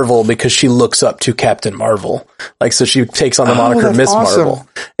Miss Marvel because she looks up to Captain Marvel. Like, so she takes on the moniker Miss Marvel.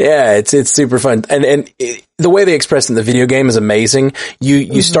 Yeah, it's super fun. And the way they express it in the video game is amazing.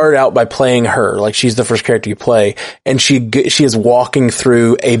 You start out by playing her, like she's the first character you play, and she is walking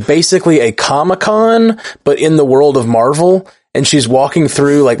through basically a Comic-Con, but in the world of Marvel. And she's walking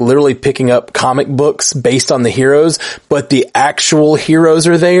through, like, literally picking up comic books based on the heroes, but the actual heroes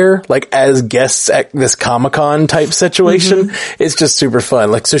are there, like, as guests at this Comic-Con type situation. It's just super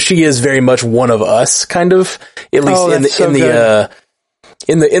fun. Like, so she is very much one of us, kind of. At least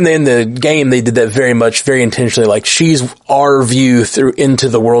in the game, they did that very intentionally. Like, she's our view through into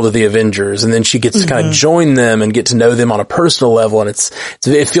the world of the Avengers, and then she gets to kind of join them and get to know them on a personal level, and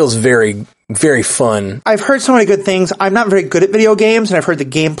it feels very, very fun. I've heard so many good things. I'm not very good at video games, and I've heard the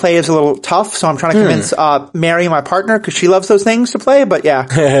gameplay is a little tough, so I'm trying to convince Mary, my partner, because she loves those things to play, but yeah.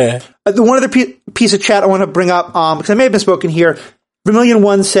 The one other piece of chat I want to bring up, because I may have been spoken here,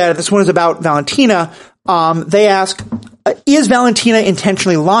 Vermilion1 said, this one is about Valentina. They ask, is Valentina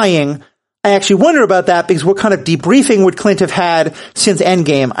intentionally lying? I actually wonder about that, because what kind of debriefing would Clint have had since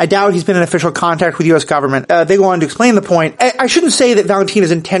Endgame? I doubt he's been in official contact with the U.S. government. They go on to explain the point. I shouldn't say that Valentina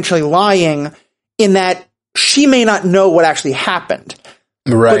is intentionally lying in that she may not know what actually happened.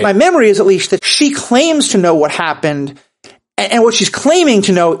 Right. But my memory is at least that she claims to know what happened, and what she's claiming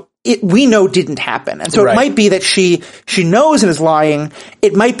to know, we know didn't happen. And so it might be that she knows and is lying.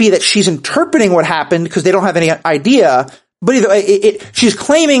 It might be that she's interpreting what happened because they don't have any idea. But either way, she's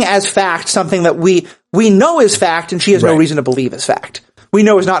claiming as fact something that we know is fact, and she has no reason to believe is fact. We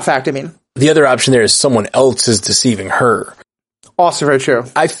know is not fact, I mean. The other option there is someone else is deceiving her. Also very true.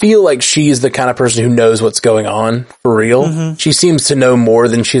 I feel like she's the kind of person who knows what's going on for real. Mm-hmm. She seems to know more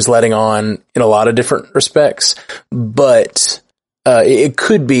than she's letting on in a lot of different respects. But it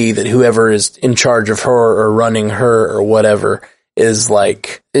could be that whoever is in charge of her or running her or whatever is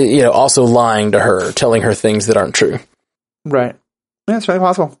like, also lying to her, telling her things that aren't true. Right. Yeah, it's very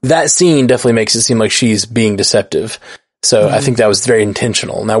possible. That scene definitely makes it seem like she's being deceptive. So I think that was very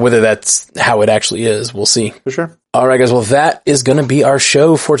intentional. Now, whether that's how it actually is, we'll see. For sure. All right, guys. Well, that is going to be our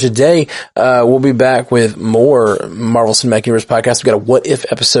show for today. We'll be back with more Marvel Cinematic Universe podcast. We've got a What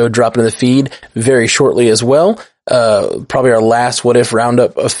If episode dropping in the feed very shortly as well. Probably our last What If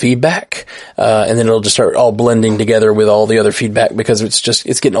roundup of feedback. And then it'll just start all blending together with all the other feedback because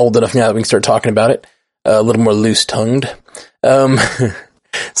it's getting old enough now that we can start talking about it a little more loose-tongued.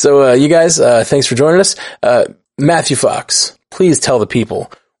 So, you guys, thanks for joining us. Matthew Fox, please tell the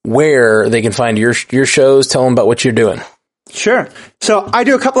people where they can find your shows. Tell them about what you're doing. Sure. So I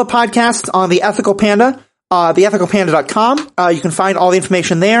do a couple of podcasts on The Ethical Panda, theethicalpanda.com. You can find all the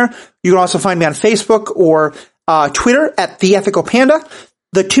information there. You can also find me on Facebook or Twitter at The Ethical Panda.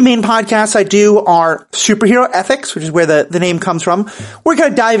 The two main podcasts I do are Superhero Ethics, which is where the name comes from. We're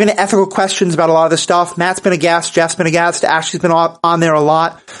going to dive into ethical questions about a lot of this stuff. Matt's been a guest. Jeff's been a guest. Ashley's been on there a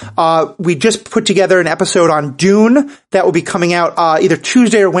lot. We just put together an episode on Dune that will be coming out either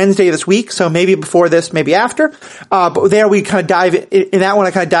Tuesday or Wednesday this week. So maybe before this, maybe after. But there we kind of dive in that one.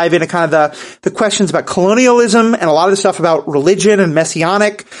 I kind of dive into kind of the questions about colonialism and a lot of the stuff about religion and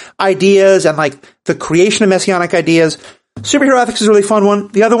messianic ideas and like the creation of messianic ideas. Superhero Ethics is a really fun one.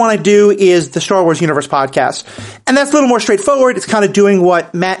 The other one I do is the Star Wars Universe podcast. And that's a little more straightforward. It's kind of doing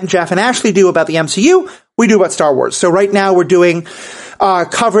what Matt and Jeff and Ashley do about the MCU. We do about Star Wars. So right now we're doing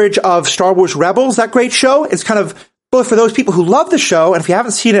coverage of Star Wars Rebels, that great show. It's kind of both for those people who love the show, and if you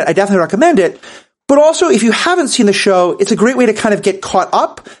haven't seen it, I definitely recommend it. But also, if you haven't seen the show, it's a great way to kind of get caught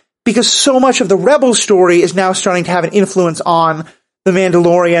up because so much of the Rebels story is now starting to have an influence on The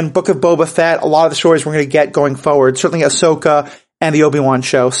Mandalorian, Book of Boba Fett, a lot of the stories we're going to get going forward, certainly Ahsoka and the Obi-Wan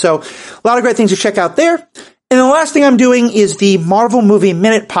show. So a lot of great things to check out there. And the last thing I'm doing is the Marvel Movie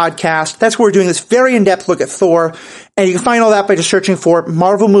Minute podcast. That's where we're doing this very in-depth look at Thor. And you can find all that by just searching for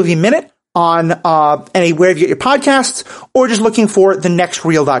Marvel Movie Minute on anywhere you get your podcasts or just looking for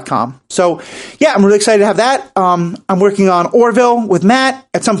thenextreel.com. So yeah, I'm really excited to have that. I'm working on Orville with Matt.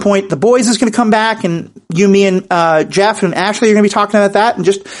 At some point, The Boys is going to come back, and you, me, and Jeff and Ashley are going to be talking about that, and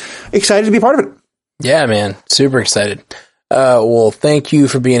just excited to be part of it. Yeah, man. Super excited. Well, thank you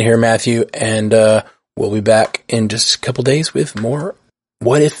for being here, Matthew, and we'll be back in just a couple days with more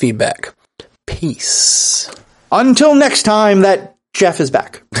What If feedback. Peace. Until next time that Jeff is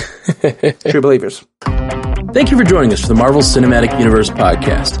back. True believers. Thank you for joining us for the Marvel Cinematic Universe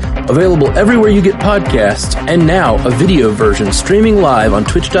podcast. Available everywhere you get podcasts, and now a video version streaming live on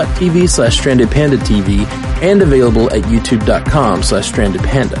twitch.tv/strandedpandatv and available at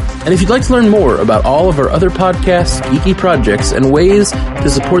youtube.com/strandedpanda. And if you'd like to learn more about all of our other podcasts, geeky projects, and ways to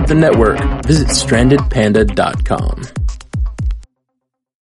support the network, visit strandedpanda.com.